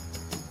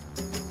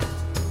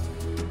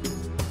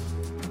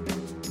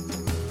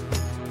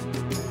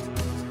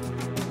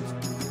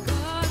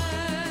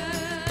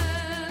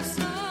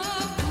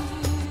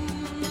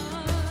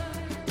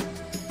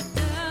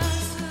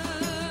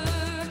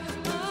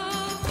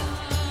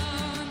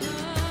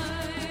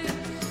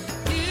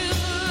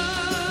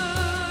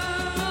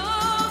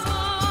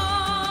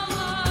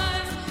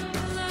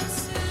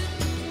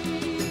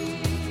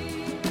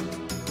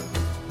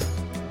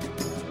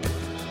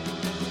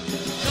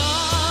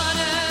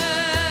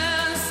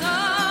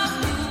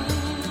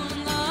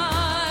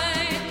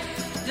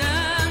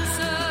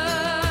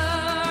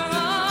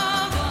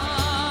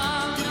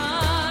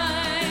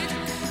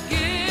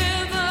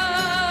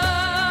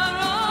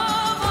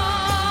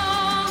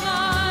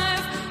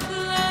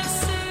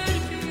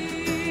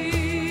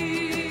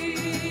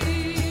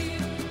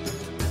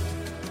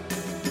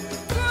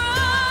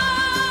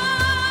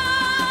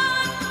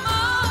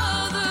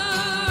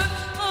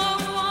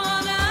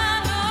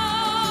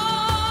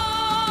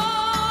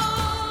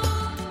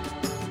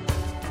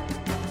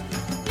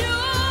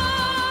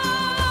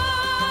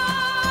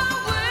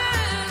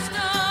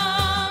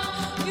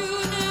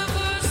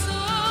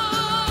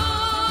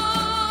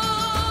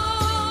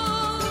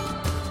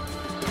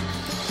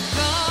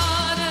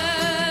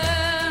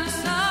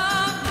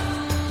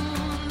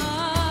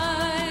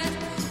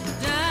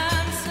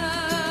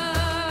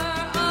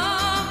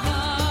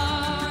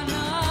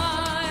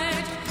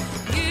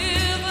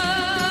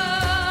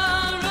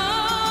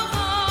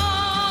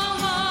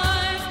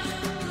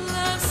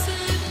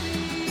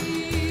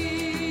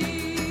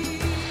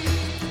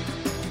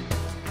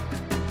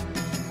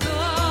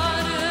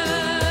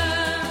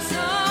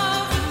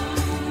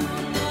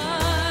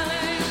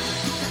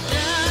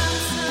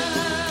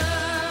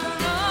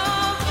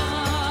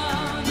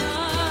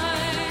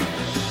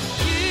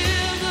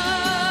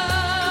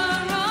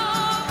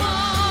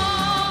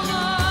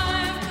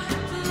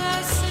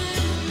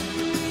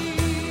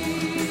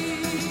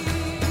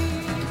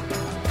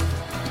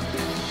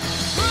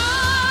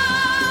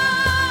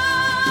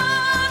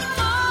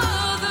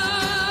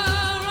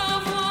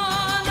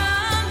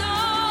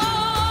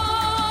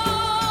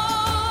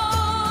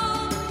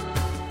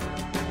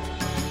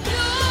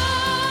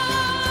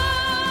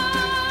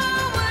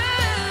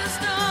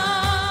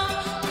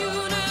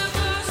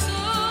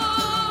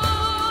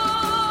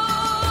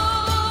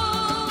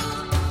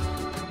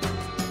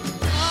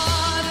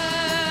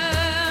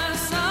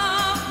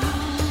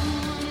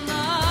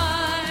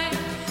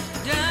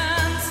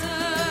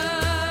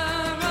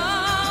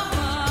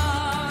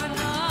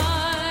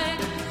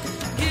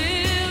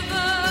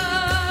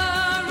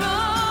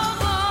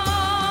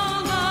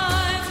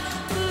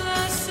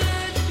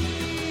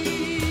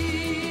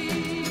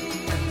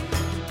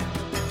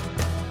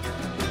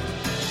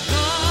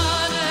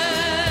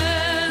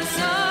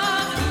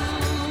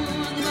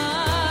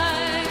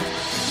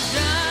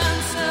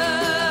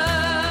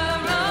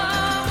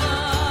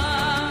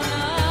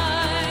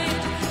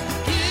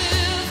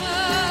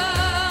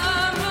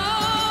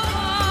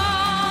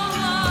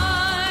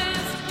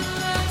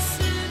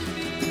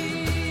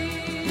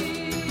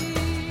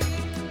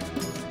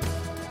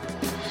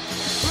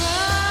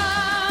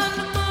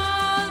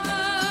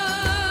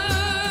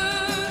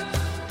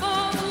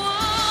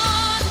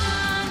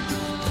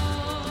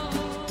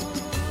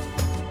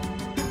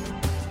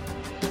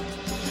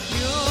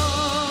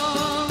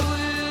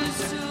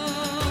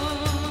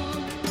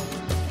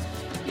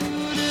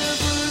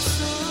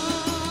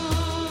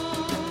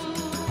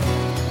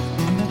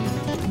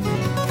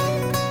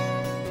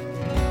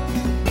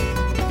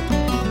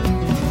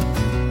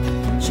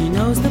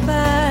 knows the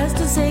best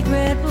of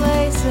sacred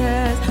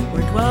places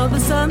where dwell the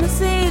sun, the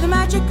sea, the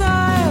magic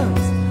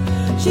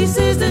isles. She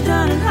sees the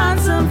dun and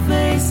handsome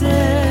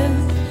faces,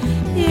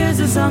 hears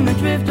the song that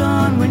drift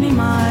on windy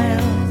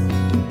miles.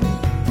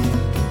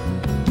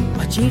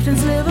 Our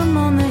chieftains live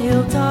among the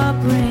hilltop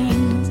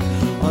rings,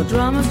 all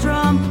drummers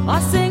drum, all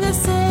singers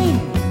sing,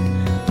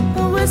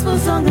 a wistful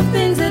song of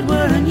things that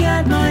were and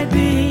yet might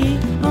be,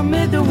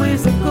 amid the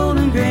waves of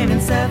golden grain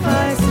and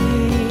sapphire sea.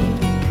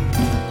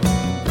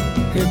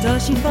 Here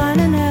does she find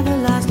an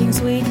everlasting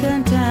sweet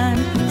content,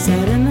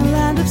 set in the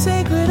land of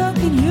sacred oak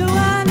in you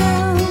and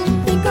I.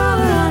 Think all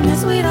around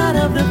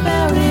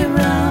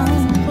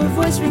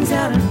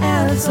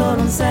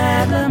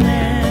sad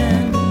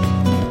lament.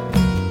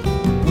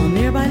 While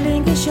nearby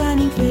linger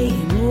shining fate,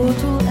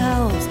 immortal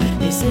elves,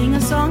 they sing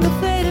a song of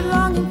faded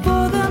longing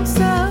for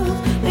themselves.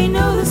 They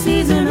know the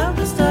season of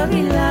the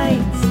starry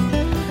lights,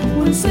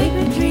 when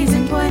sacred trees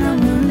entwine on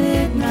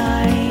moonlit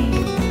night.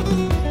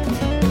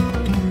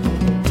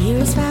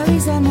 Dearest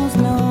fairies and most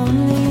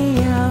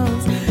lonely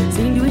elves,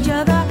 sing to each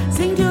other,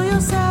 sing to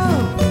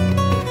yourself,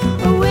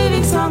 a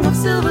waving song of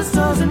silver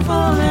stars and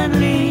fallen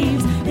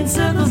leaves, in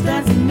circles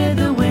dancing mid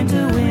the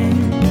winter wind.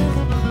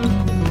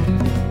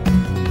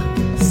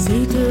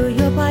 See to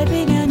your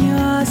piping and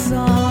your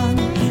song,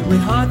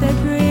 with heart that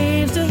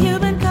craves to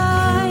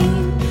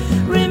humankind.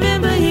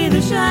 Remember ye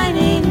the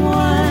shining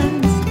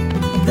ones,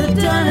 the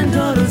dawn and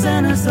daughters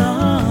and her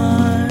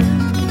sons.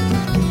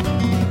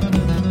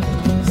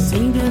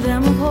 Sing to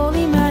them of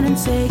holy man and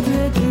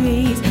sacred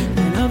trees,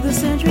 and of the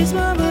centuries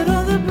murmured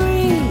on the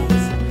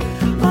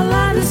breeze. Our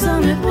land is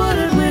sunlit,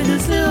 watered with the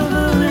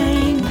silver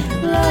rain,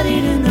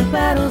 bloodied in the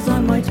battles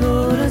on white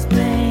Taurus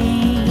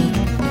plain.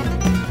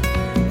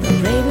 The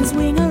ravens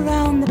wing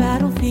around the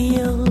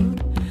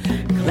battlefield,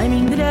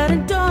 claiming the dead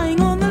and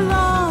dying on the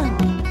lawn.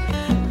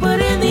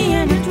 But in the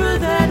end, the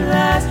truth at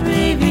last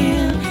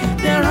revealed,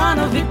 there are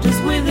no victors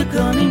with the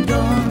coming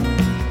dawn.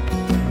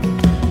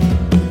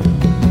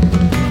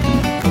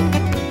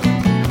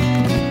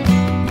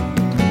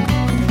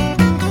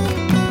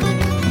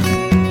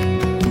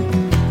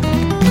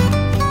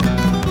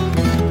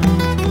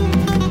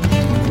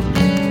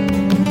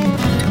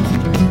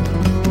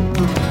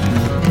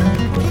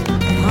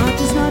 Heart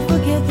does not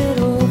forget that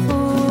old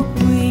folk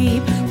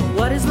weep for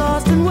what is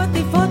lost and what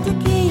they fought to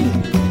keep,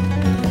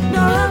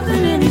 nor of the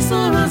many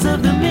sorrows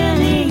of the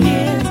many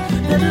years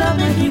that love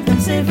may keep them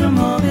safe from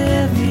all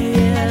their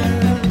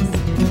fears.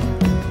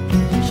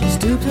 She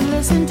stooped to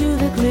listen to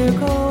the clear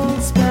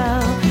cold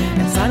spell,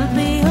 and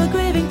silently her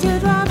grieving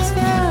teardrops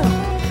fell.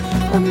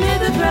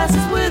 Amid the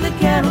grasses where the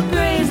cattle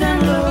graze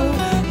and low,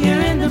 here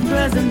in the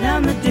present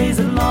and the days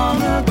of long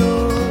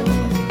ago.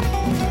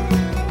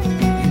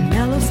 And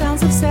mellow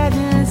sounds of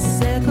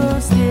sadness echo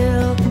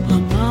still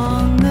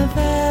among the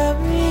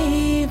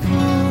very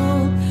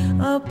full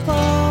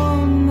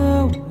upon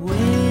the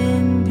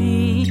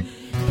windy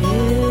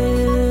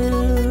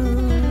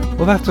hill.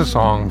 Well, that's a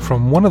song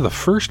from one of the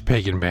first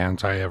pagan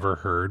bands I ever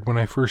heard. When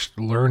I first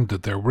learned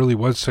that there really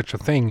was such a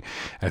thing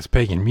as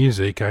pagan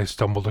music, I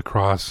stumbled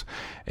across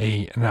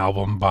an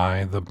album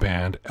by the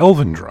band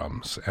Elven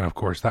Drums. And of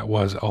course, that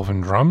was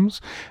Elven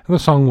Drums. And the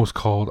song was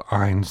called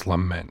Ein's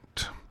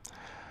Lament.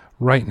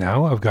 Right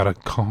now, I've got a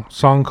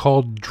song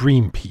called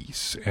Dream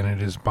Piece, and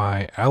it is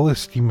by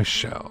Alice de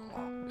Michel.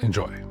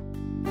 Enjoy.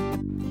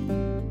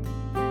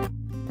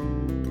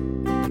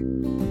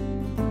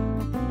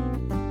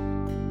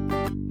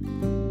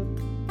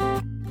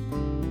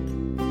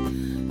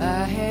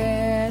 I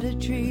had a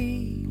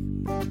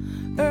dream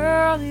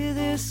early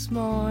this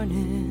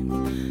morning.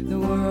 The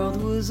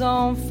world was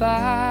on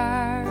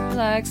fire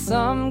like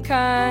some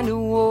kind of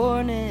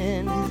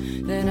warning.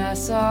 Then I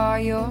saw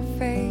your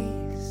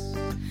face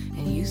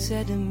and you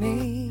said to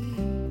me,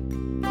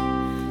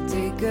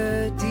 take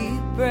a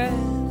deep breath,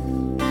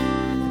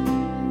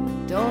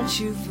 don't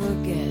you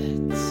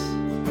forget,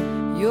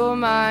 your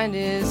mind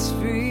is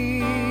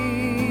free.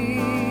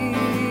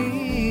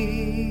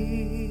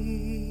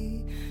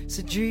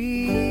 So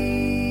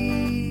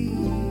dream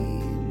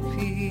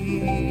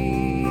peace.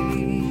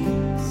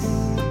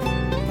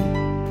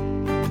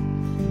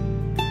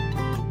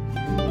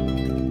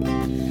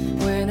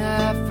 When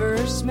I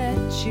first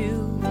met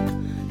you,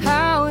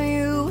 how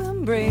you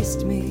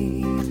embraced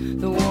me,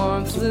 the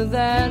warmth of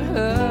that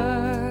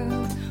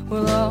hug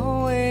will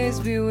always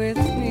be with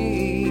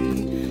me.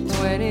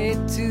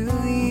 22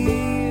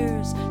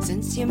 years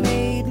since you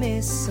made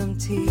me some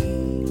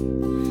tea,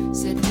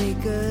 said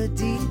take a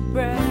deep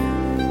breath,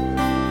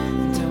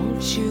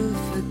 don't you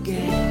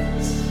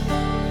forget,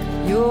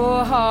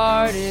 your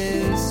heart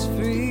is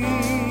free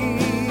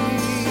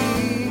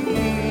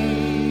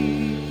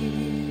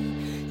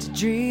to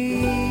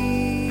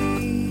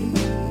dream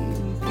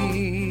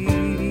peace.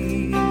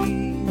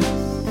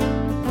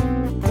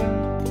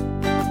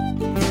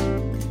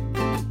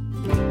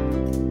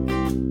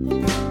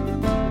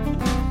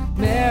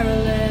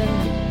 Marilyn,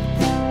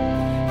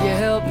 you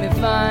helped me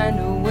find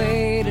a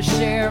way to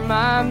share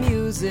my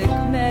music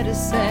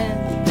medicine.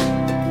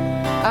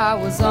 I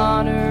was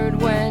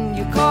honored when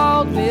you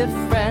called me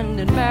friend.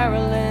 In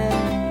Maryland,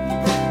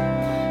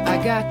 I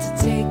got to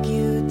take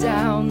you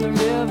down the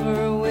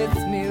river with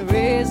me,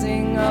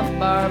 raising up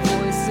our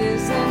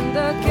voices in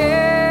the canyon.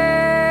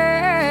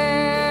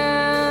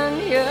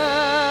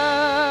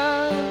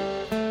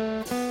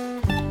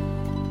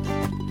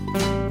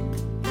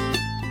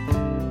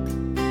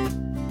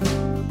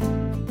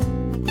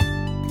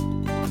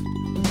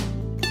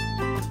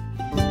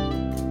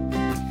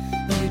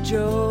 You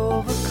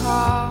drove a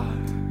car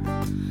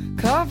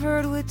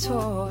covered with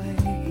toys,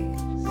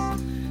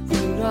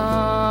 glued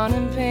on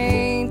and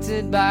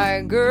painted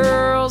by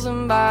girls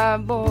and by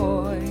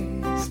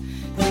boys.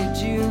 Did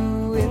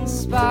you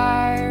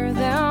inspire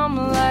them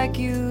like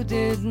you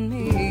did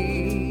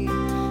me?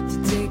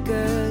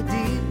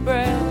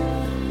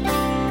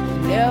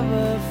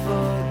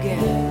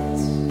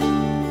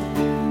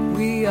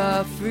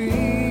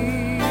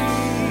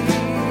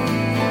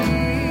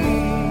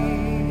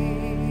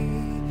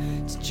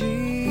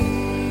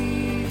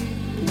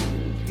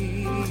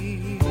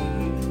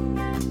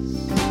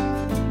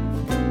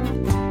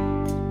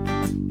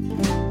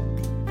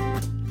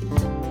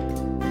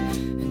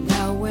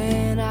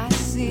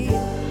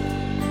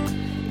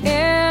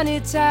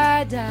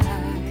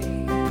 tie-dye.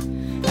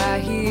 I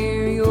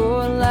hear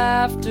your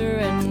laughter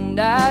and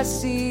I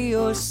see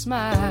your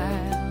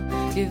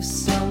smile. Give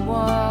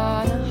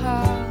someone a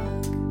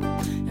hug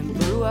and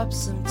brew up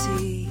some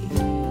tea.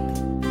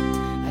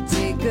 I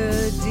take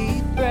a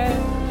deep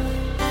breath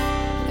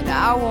and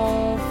I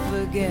won't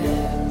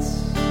forget.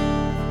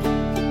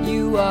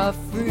 You are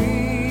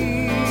free.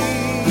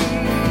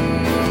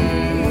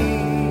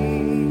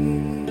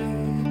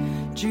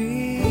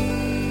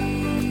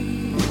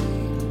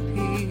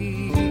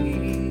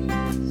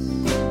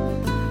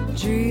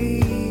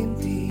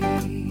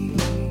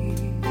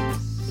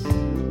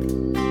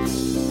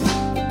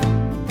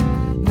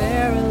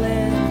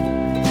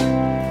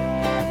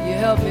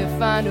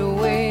 Find a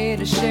way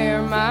to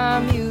share my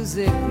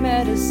music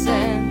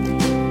medicine.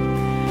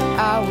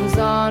 I was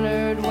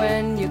honored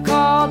when you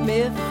called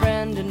me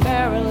friend in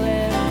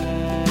Maryland.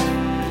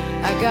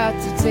 I got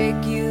to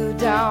take you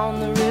down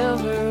the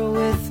river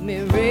with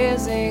me,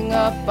 raising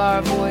up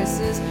our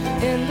voices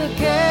in the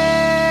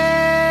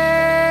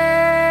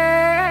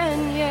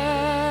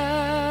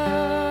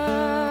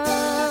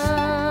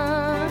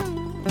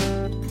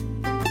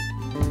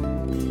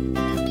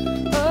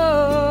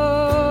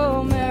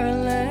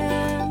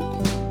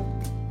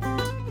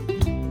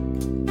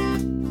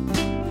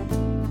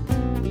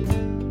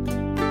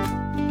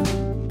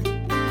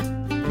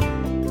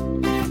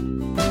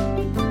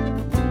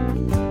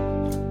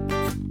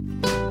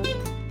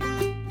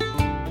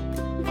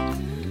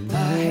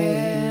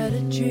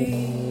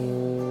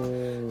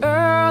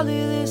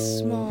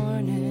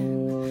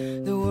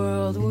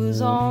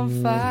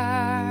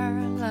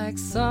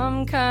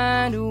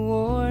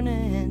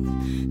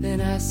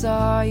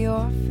saw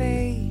your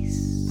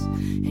face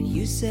and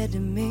you said to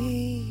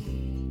me,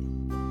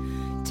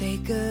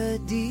 take a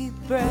deep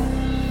breath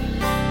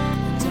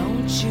and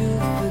don't you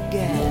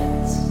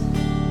forget,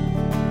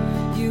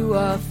 you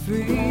are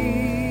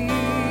free.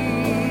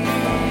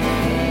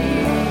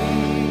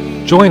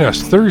 Join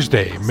us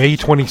Thursday, May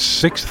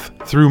 26th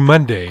through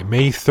Monday,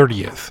 May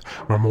 30th,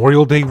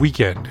 Memorial Day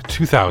weekend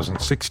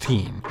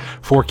 2016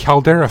 for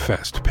Caldera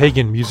Fest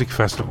Pagan Music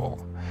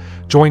Festival.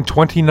 Join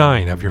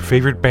 29 of your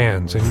favorite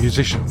bands and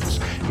musicians,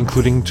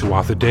 including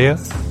Tuatha Dea,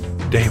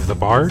 Dave the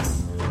Bard,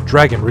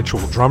 Dragon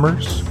Ritual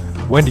Drummers,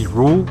 Wendy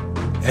Rule,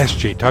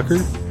 S.J. Tucker,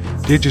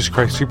 Digis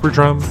Christ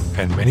Superdrum,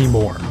 and many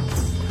more.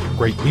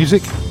 Great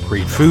music,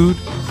 great food,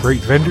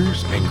 great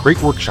vendors, and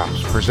great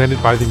workshops presented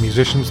by the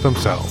musicians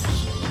themselves.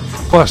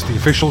 Plus the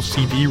official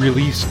CD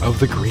release of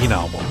the Green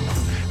Album,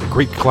 a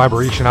great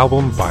collaboration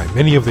album by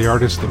many of the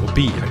artists that will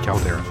be at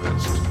Caldera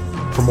Fest.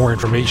 For more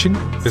information,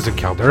 visit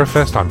Caldera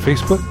Fest on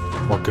Facebook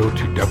or go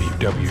to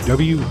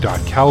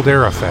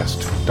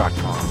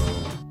www.calderafest.com.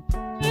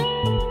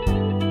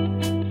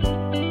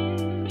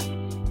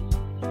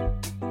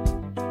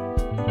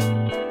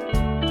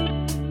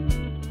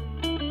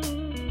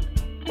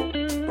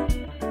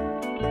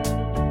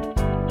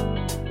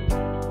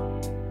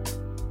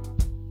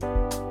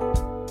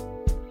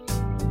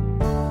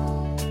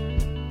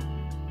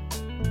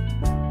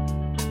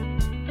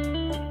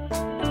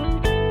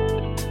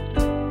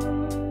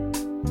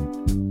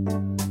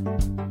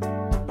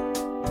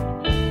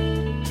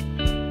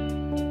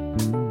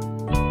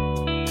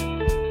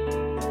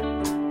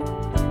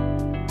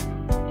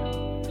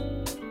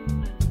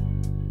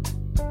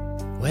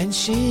 When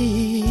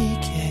she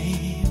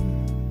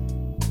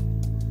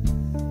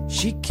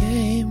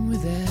came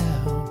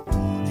without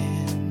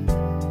warning,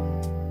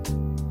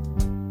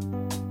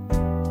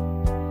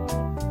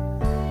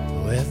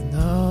 with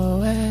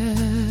no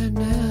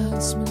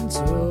announcement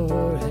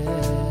or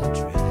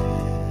address.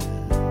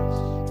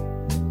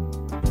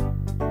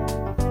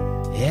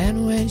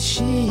 And when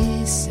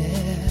she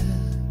said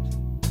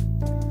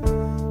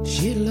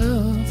she'd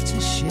love to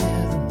share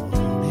the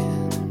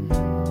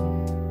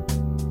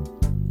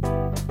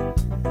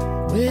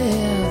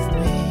with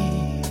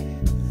me,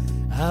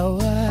 I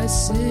was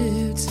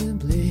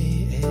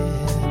suitably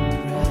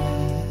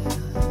impressed.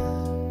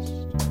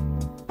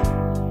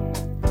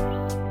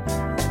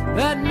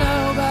 But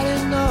nobody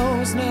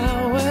knows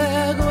now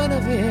where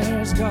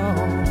Guinevere's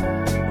gone,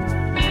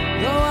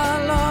 though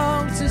I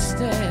long to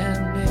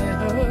stand near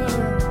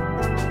her,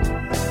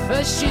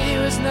 but she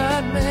was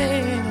not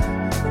made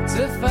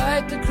to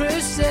fight the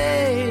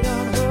crusade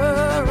on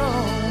her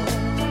own.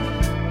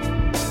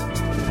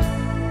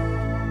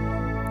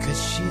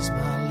 She's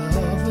my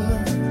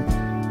lover,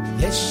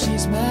 yes,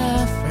 she's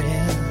my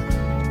friend.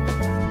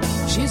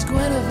 She's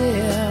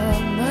Guinevere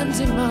on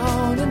Monday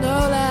morning.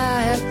 All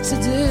I had to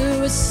do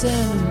was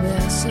send a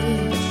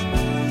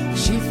message.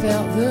 She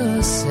felt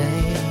the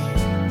same.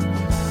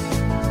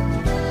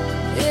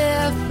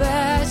 If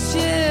I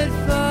should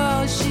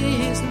fall,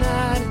 she's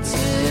not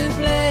to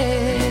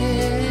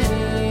blame.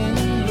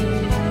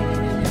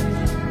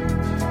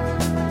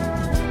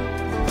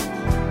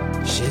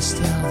 She's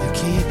still the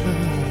keeper.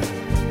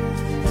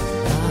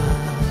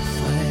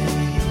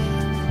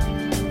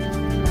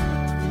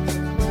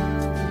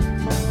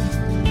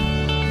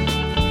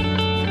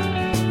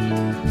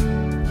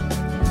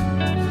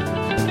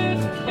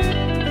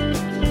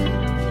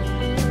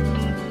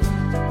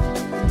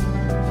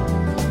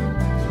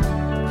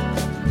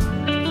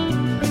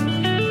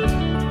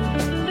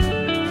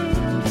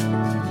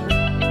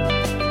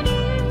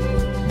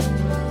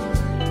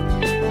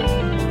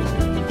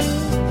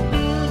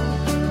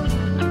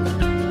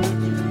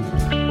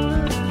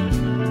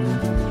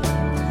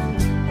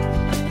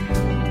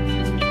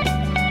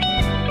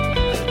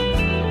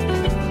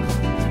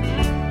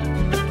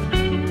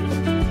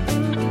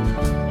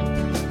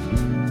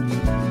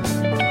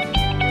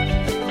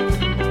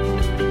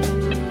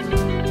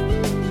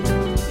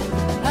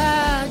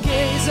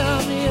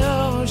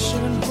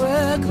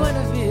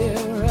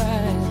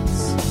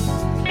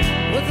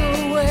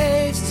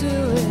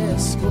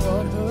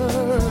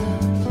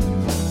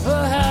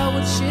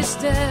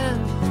 stand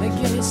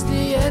against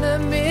the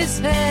enemy's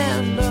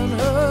hand on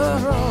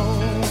her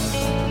own.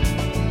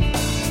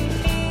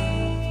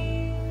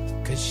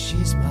 'Cause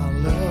she's my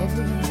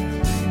lover,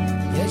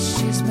 yes,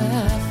 she's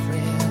my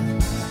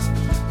friend.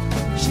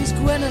 She's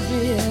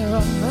Guinevere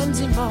on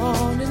Monday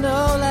morning.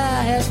 All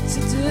I had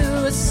to do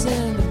was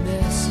send a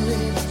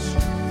message.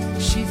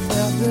 She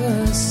felt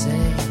the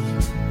same.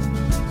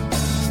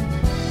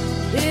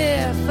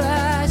 If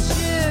I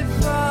should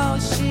fall,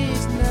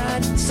 she's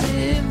not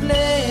to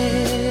blame.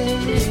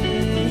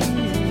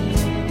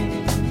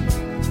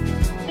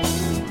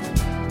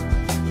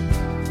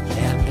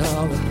 And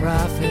all the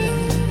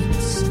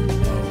prophets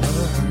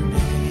over her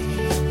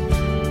name.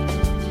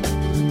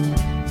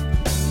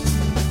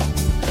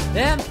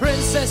 And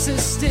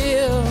princesses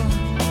still,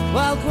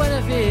 while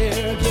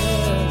Guinevere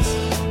gives.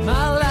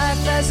 My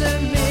life has a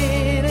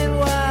meaning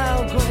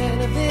while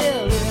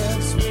Guinevere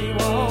lives. We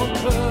won't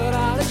put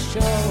on a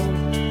show,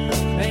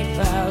 make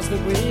vows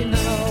that we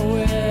know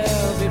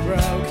will be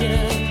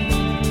broken.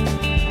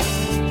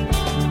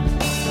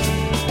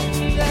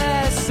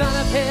 The sun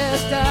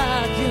appears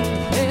dark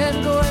in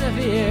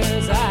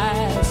Guinevere's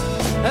eyes.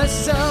 Her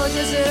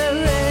soldiers are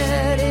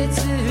ready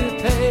to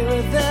pay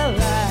with their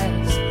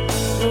lives.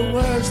 The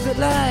words that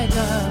light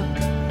up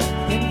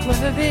in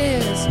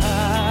Guinevere's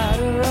heart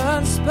are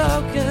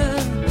unspoken.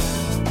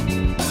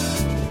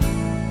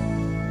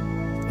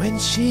 When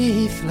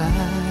she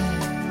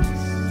flies,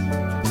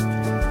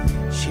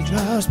 she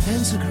draws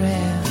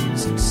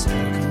pentagrams and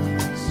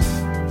circles.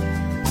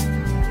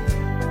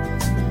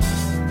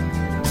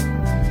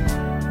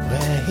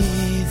 Where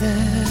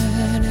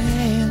heathen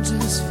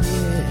angels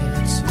fear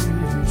to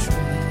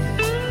tread.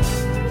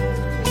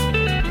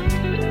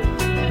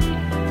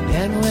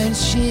 And when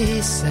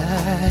she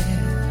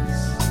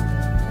sighs,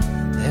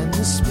 then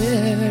the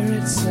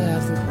spirits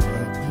of the world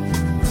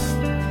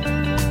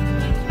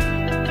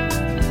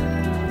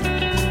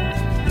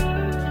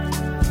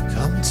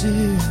come to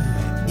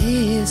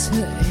ease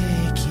her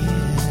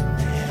aching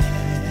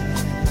head.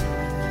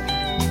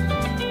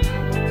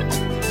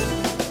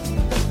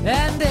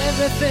 And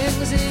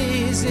everything's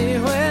easy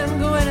when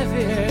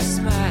Guinevere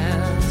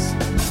smiles.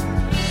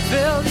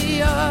 Fill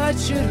the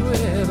orchard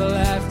with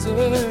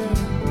laughter.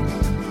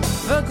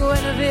 For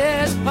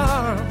Guinevere's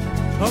palm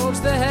holds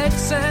the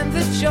hex and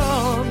the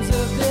charms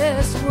of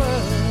this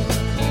world.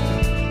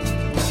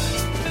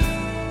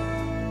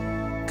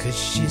 'Cause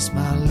she's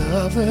my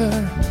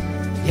lover,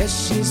 yes,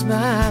 she's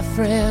my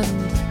friend.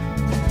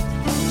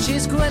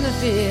 She's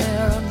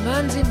Guinevere on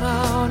Monday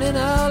morning.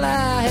 All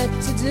I had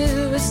to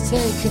do was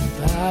take her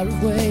far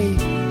away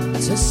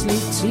to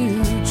sleep, to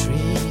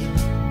dream.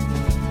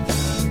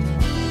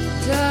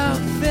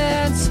 Don't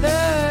fence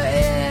her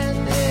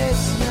in,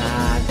 it's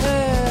not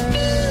her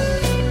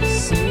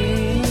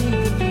scene.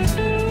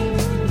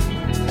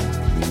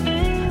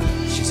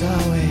 She's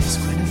always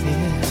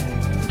Guinevere,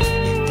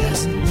 it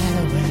doesn't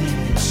matter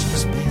where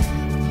she's been.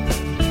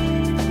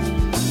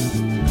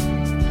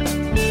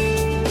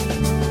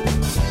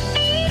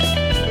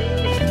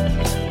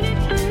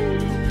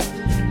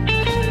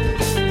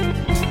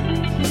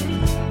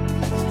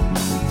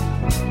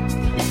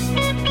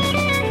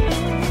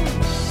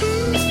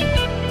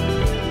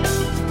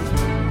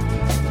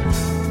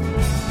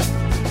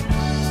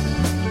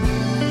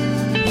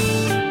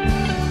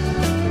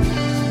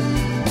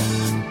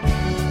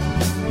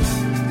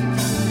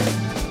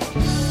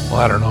 Well,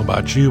 I don't know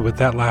about you, but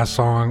that last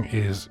song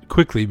is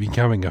quickly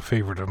becoming a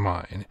favorite of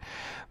mine.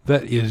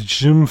 That is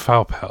Jim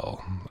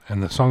Faupel,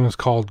 and the song is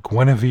called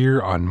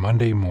Guinevere on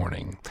Monday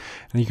Morning.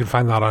 And you can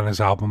find that on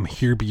his album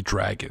Here Be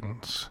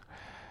Dragons.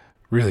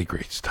 Really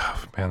great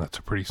stuff. Man, that's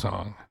a pretty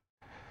song.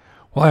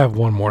 Well, I have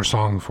one more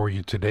song for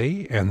you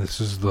today, and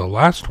this is the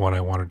last one I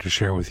wanted to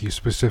share with you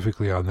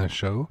specifically on this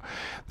show.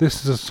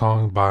 This is a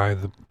song by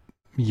the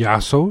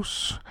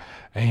Yasos,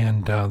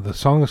 and the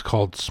song is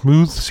called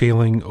Smooth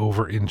Sailing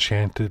Over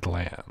Enchanted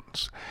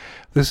Lands.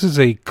 This is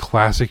a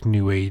classic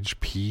New Age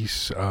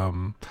piece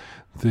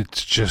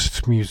that's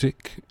just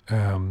music.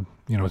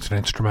 It's an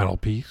instrumental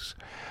piece.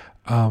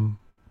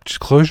 Just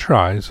close your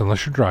eyes,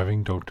 unless you're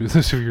driving. Don't do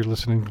this if you're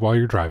listening while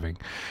you're driving.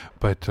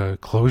 But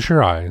close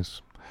your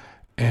eyes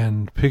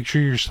and picture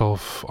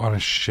yourself on a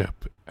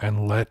ship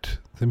and let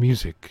the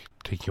music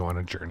take you on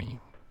a journey.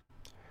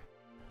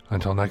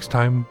 Until next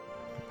time,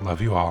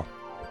 love you all.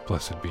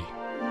 Blessed be.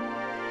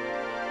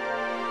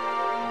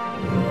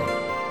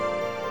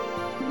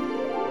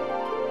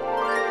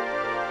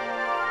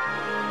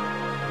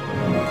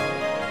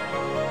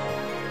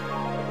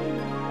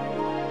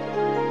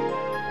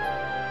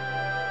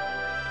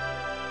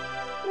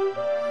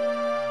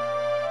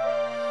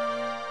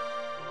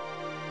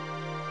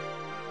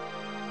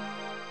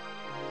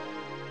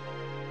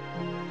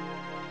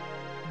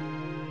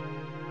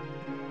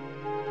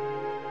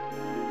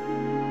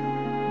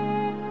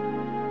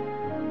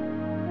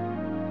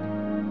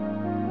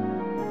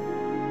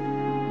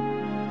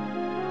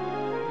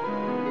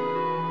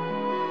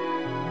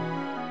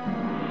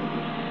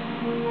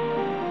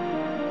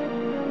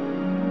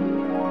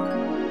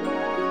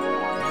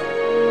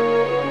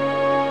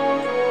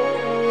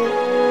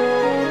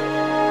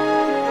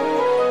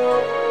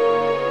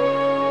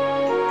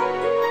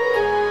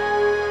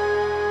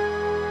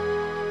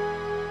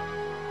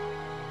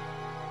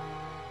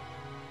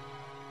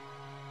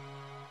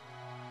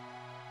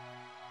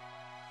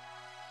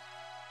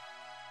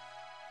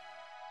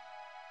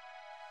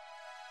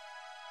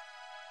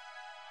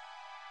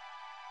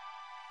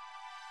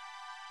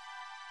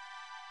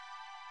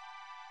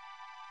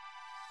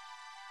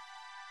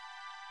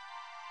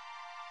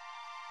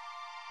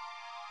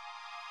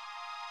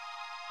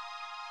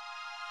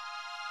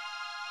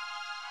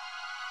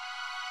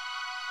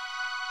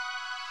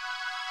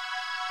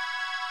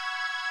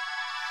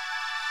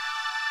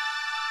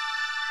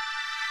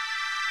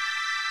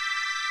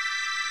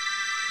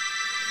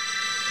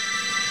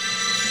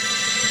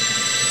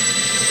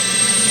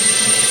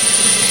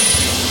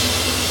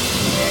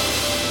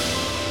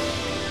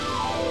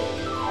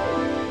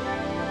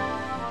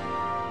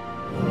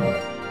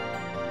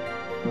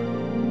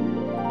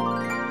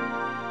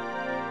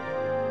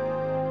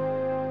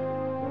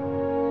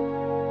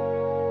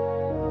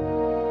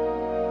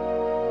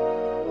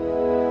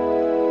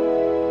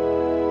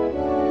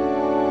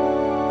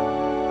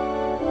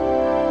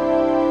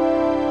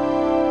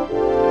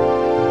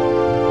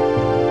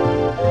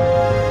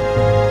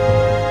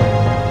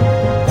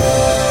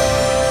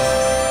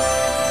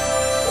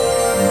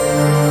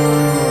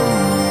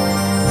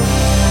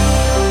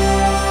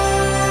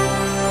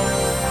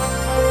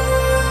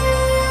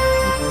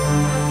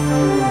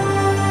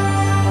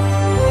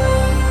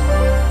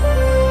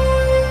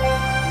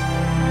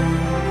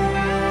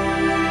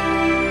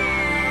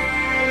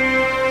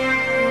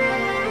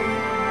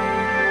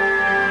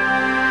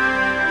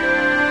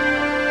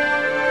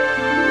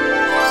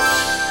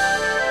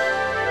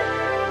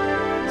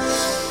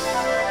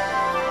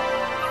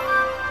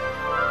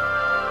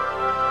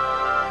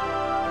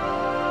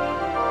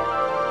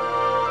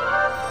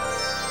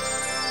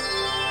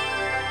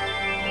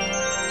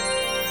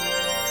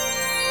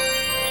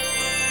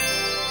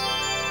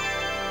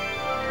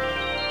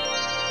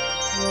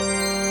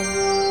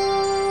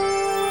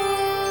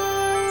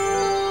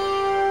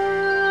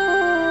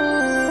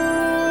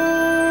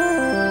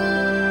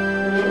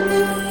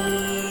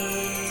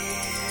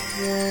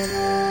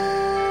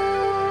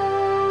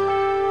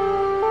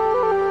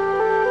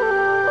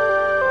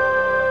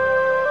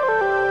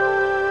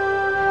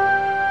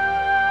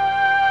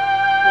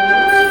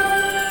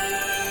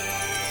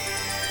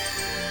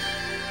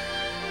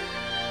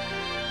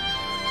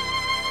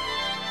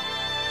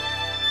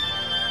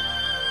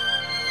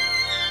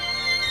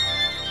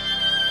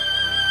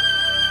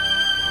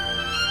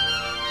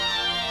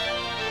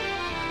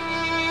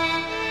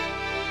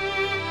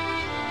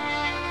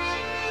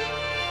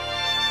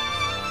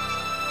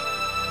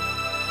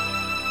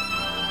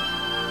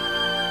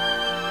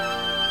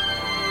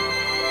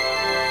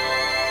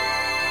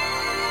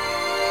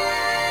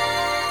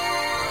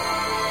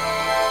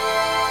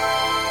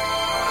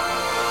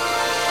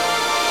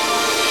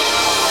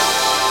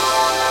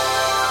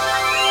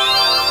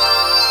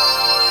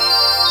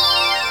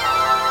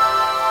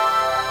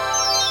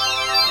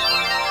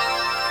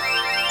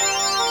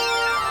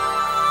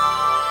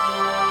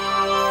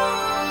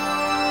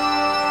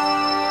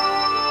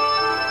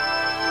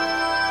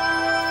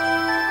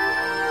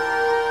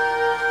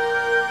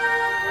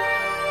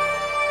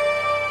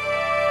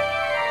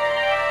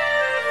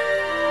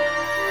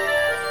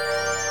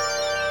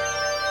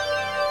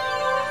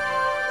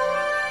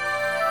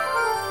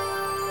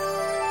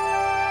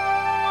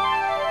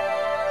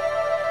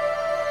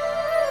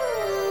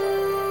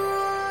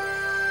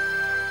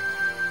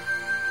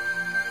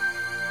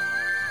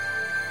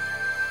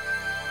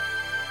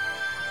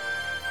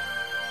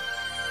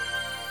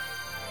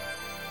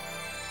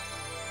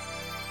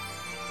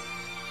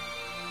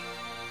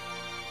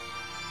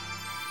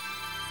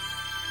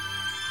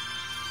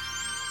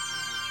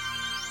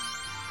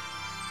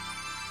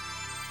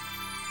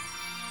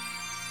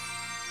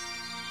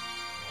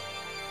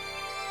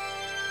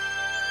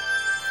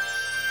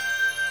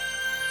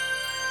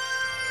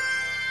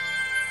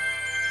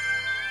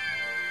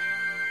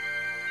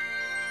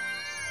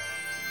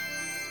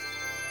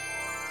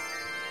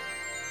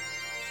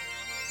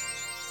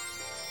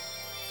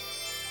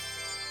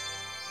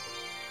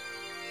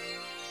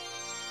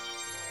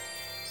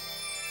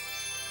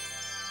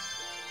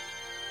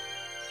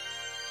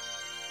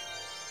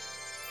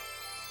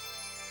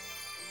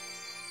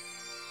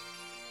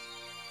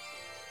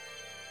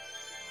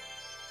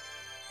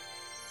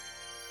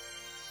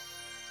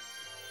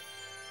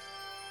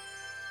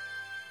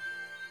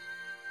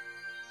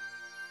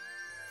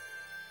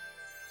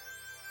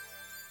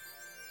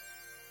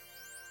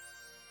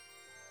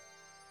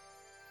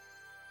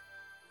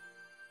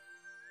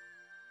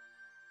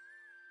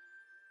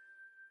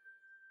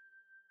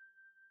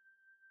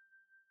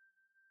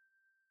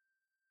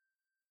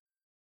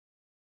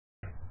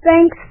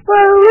 Thanks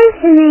for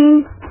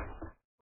listening.